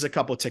sinker is a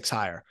couple ticks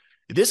higher.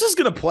 This is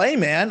going to play,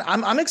 man.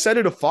 I'm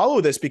excited to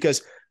follow this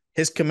because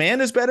his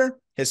command is better.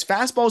 His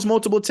fastball is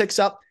multiple ticks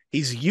up.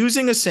 He's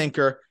using a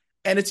sinker,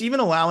 and it's even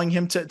allowing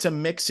him to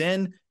mix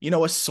in,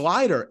 a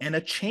slider and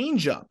a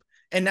changeup.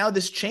 And now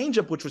this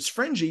changeup, which was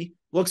fringy,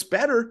 looks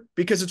better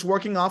because it's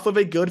working off of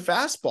a good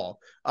fastball.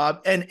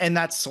 And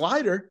that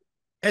slider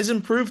has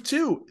improved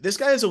too. This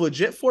guy has a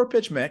legit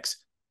 4-pitch mix.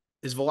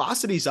 His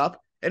velocity's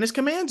up and his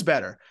command's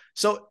better.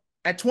 So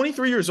at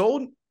 23 years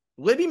old,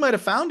 Libby might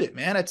have found it,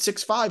 man. At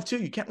 6'5"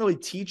 too. You can't really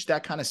teach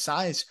that kind of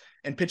size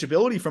and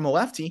pitchability from a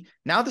lefty.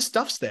 Now the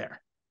stuff's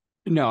there.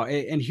 No,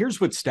 and here's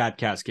what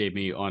StatCast gave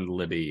me on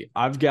Libby.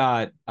 I've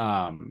got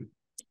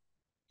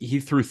he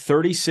threw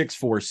 36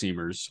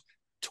 four-seamers,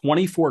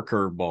 24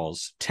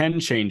 curveballs, 10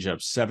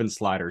 changeups, 7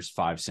 sliders,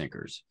 5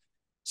 sinkers.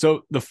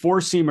 So the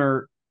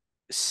four-seamer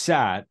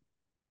sat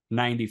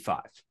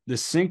 95. The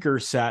sinker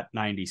sat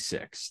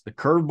 96. The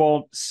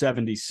curveball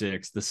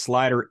 76. The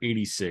slider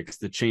 86.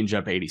 The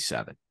changeup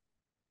 87.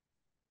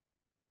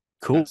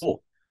 Cool. Yes.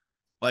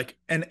 Like,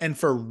 and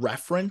for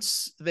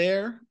reference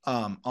there,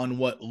 on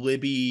what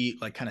Libby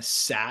like kind of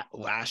sat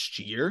last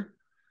year,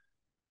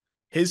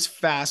 his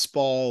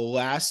fastball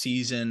last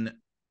season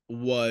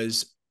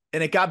was,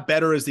 and it got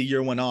better as the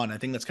year went on. I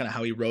think that's kind of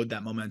how he rode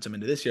that momentum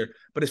into this year.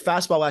 But his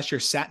fastball last year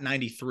sat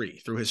 93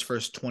 through his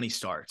first 20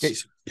 starts. Okay,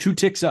 so 2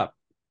 ticks up.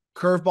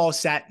 Curveball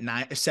sat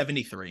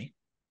 73.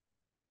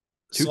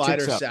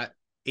 Slider sat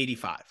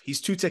 85.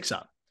 He's 2 ticks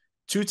up.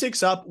 2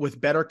 ticks up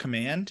with better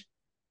command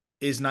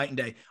is night and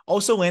day.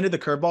 Also landed the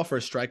curveball for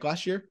a strike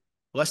last year,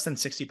 less than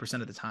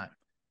 60% of the time.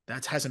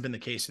 That hasn't been the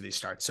case for these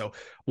starts. So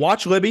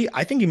watch Libby.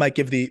 I think he might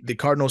give the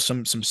Cardinals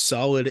some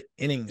solid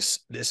innings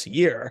this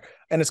year.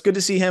 And it's good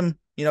to see him,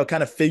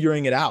 kind of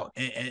figuring it out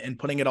and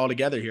putting it all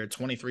together here at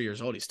 23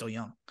 years old. He's still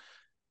young.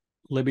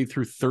 Libby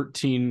threw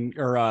 24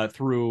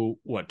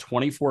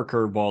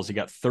 curveballs. He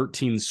got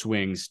 13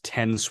 swings,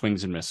 10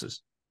 swings and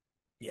misses.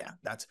 Yeah,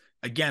 that's,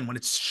 again, when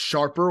it's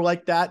sharper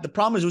like that. The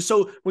problem is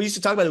we used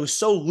to talk about it was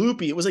so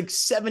loopy. It was like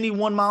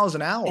 71 miles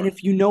an hour. And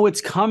if you know it's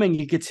coming,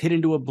 it gets hit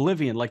into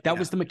oblivion. Like that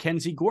was the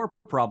Mackenzie Gore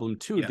problem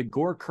too. Yeah. The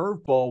Gore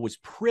curveball was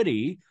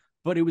pretty,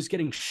 but it was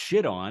getting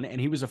shit on,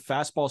 and he was a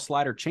fastball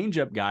slider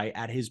changeup guy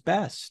at his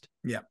best.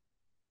 Yeah.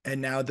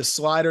 And now the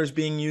slider is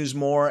being used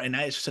more, and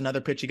that's just another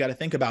pitch you got to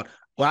think about.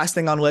 Last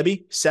thing on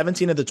Libby,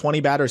 17 of the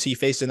 20 batters he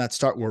faced in that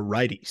start were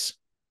righties.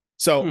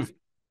 So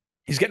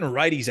he's getting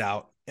righties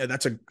out. Yeah,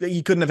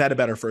 he couldn't have had a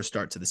better first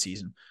start to the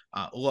season.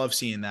 Love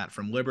seeing that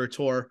from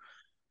Libertor.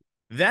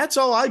 That's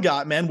all I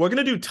got, man. We're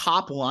going to do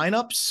top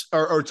lineups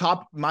or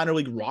top minor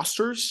league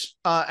rosters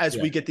as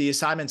we get the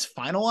assignments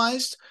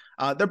finalized.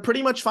 They're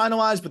pretty much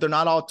finalized, but they're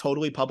not all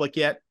totally public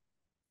yet.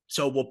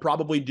 So we'll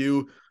probably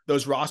do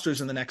those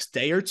rosters in the next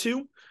day or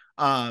two.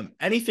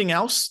 Anything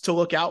else to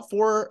look out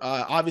for?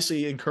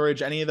 Obviously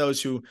encourage any of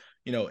those who,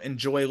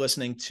 enjoy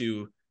listening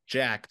to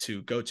Jack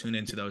to go tune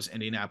into those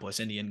Indianapolis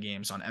Indian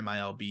games on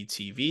MILB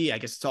TV. I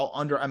guess it's all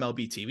under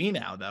MLB TV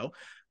now, though.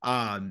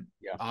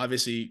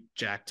 Obviously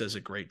Jack does a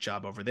great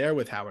job over there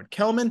with Howard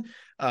Kellman.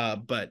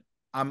 But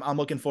I'm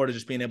looking forward to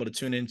just being able to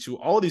tune into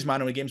all of these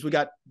minor league games. We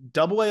got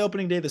Double A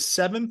opening day the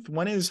 7th.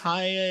 When is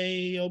High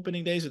A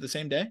opening days? At the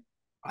same day?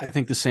 I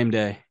think the same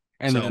day.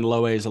 And then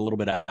Low A is a little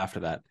bit after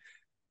that.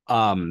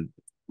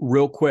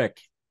 Real quick,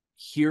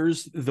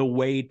 here's the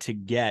way to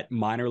get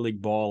minor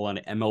league ball on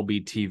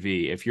MLB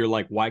TV. If you're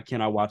like, why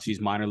can't I watch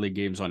these minor league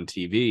games on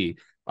TV?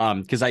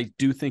 Because I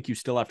do think you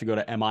still have to go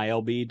to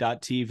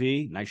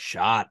MILB.TV. Nice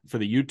shot for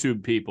the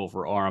YouTube people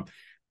for Aram.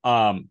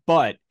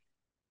 But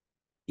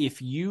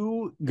if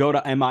you go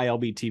to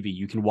MILB TV,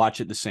 you can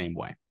watch it the same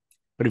way.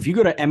 But if you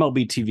go to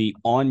MLB TV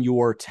on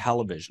your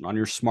television, on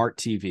your smart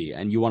TV,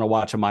 and you want to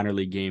watch a minor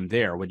league game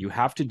there, what you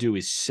have to do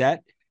is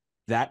set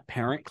that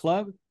parent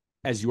club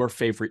as your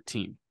favorite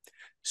team.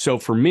 So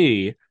for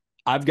me,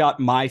 I've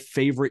got my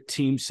favorite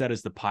team set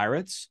as the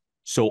Pirates.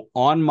 So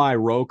on my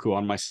Roku,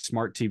 on my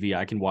smart TV,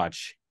 I can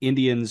watch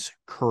Indians,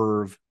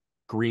 Curve,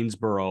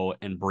 Greensboro,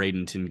 and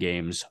Bradenton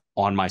games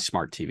on my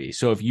smart TV.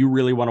 So if you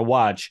really want to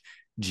watch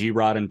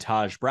G-Rod and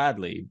Taj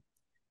Bradley,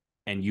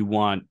 and you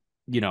want,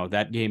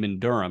 that game in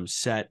Durham,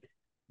 set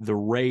the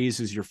Rays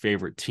as your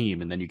favorite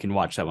team, and then you can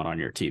watch that one on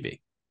your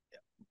TV.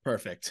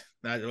 Perfect.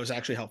 That was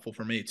actually helpful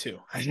for me too.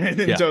 I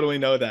didn't totally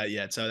know that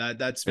yet. So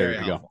that's very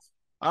helpful.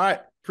 Go. All right.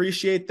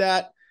 Appreciate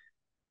that.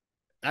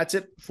 That's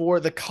it for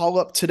the call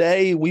up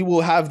today. We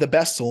will have the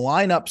best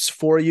lineups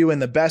for you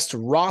and the best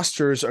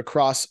rosters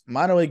across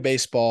minor league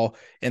baseball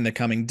in the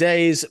coming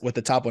days, with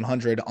the top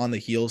 100 on the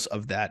heels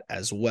of that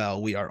as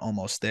well. We are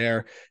almost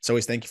there. So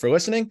always thank you for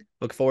listening.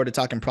 Look forward to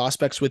talking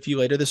prospects with you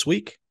later this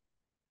week.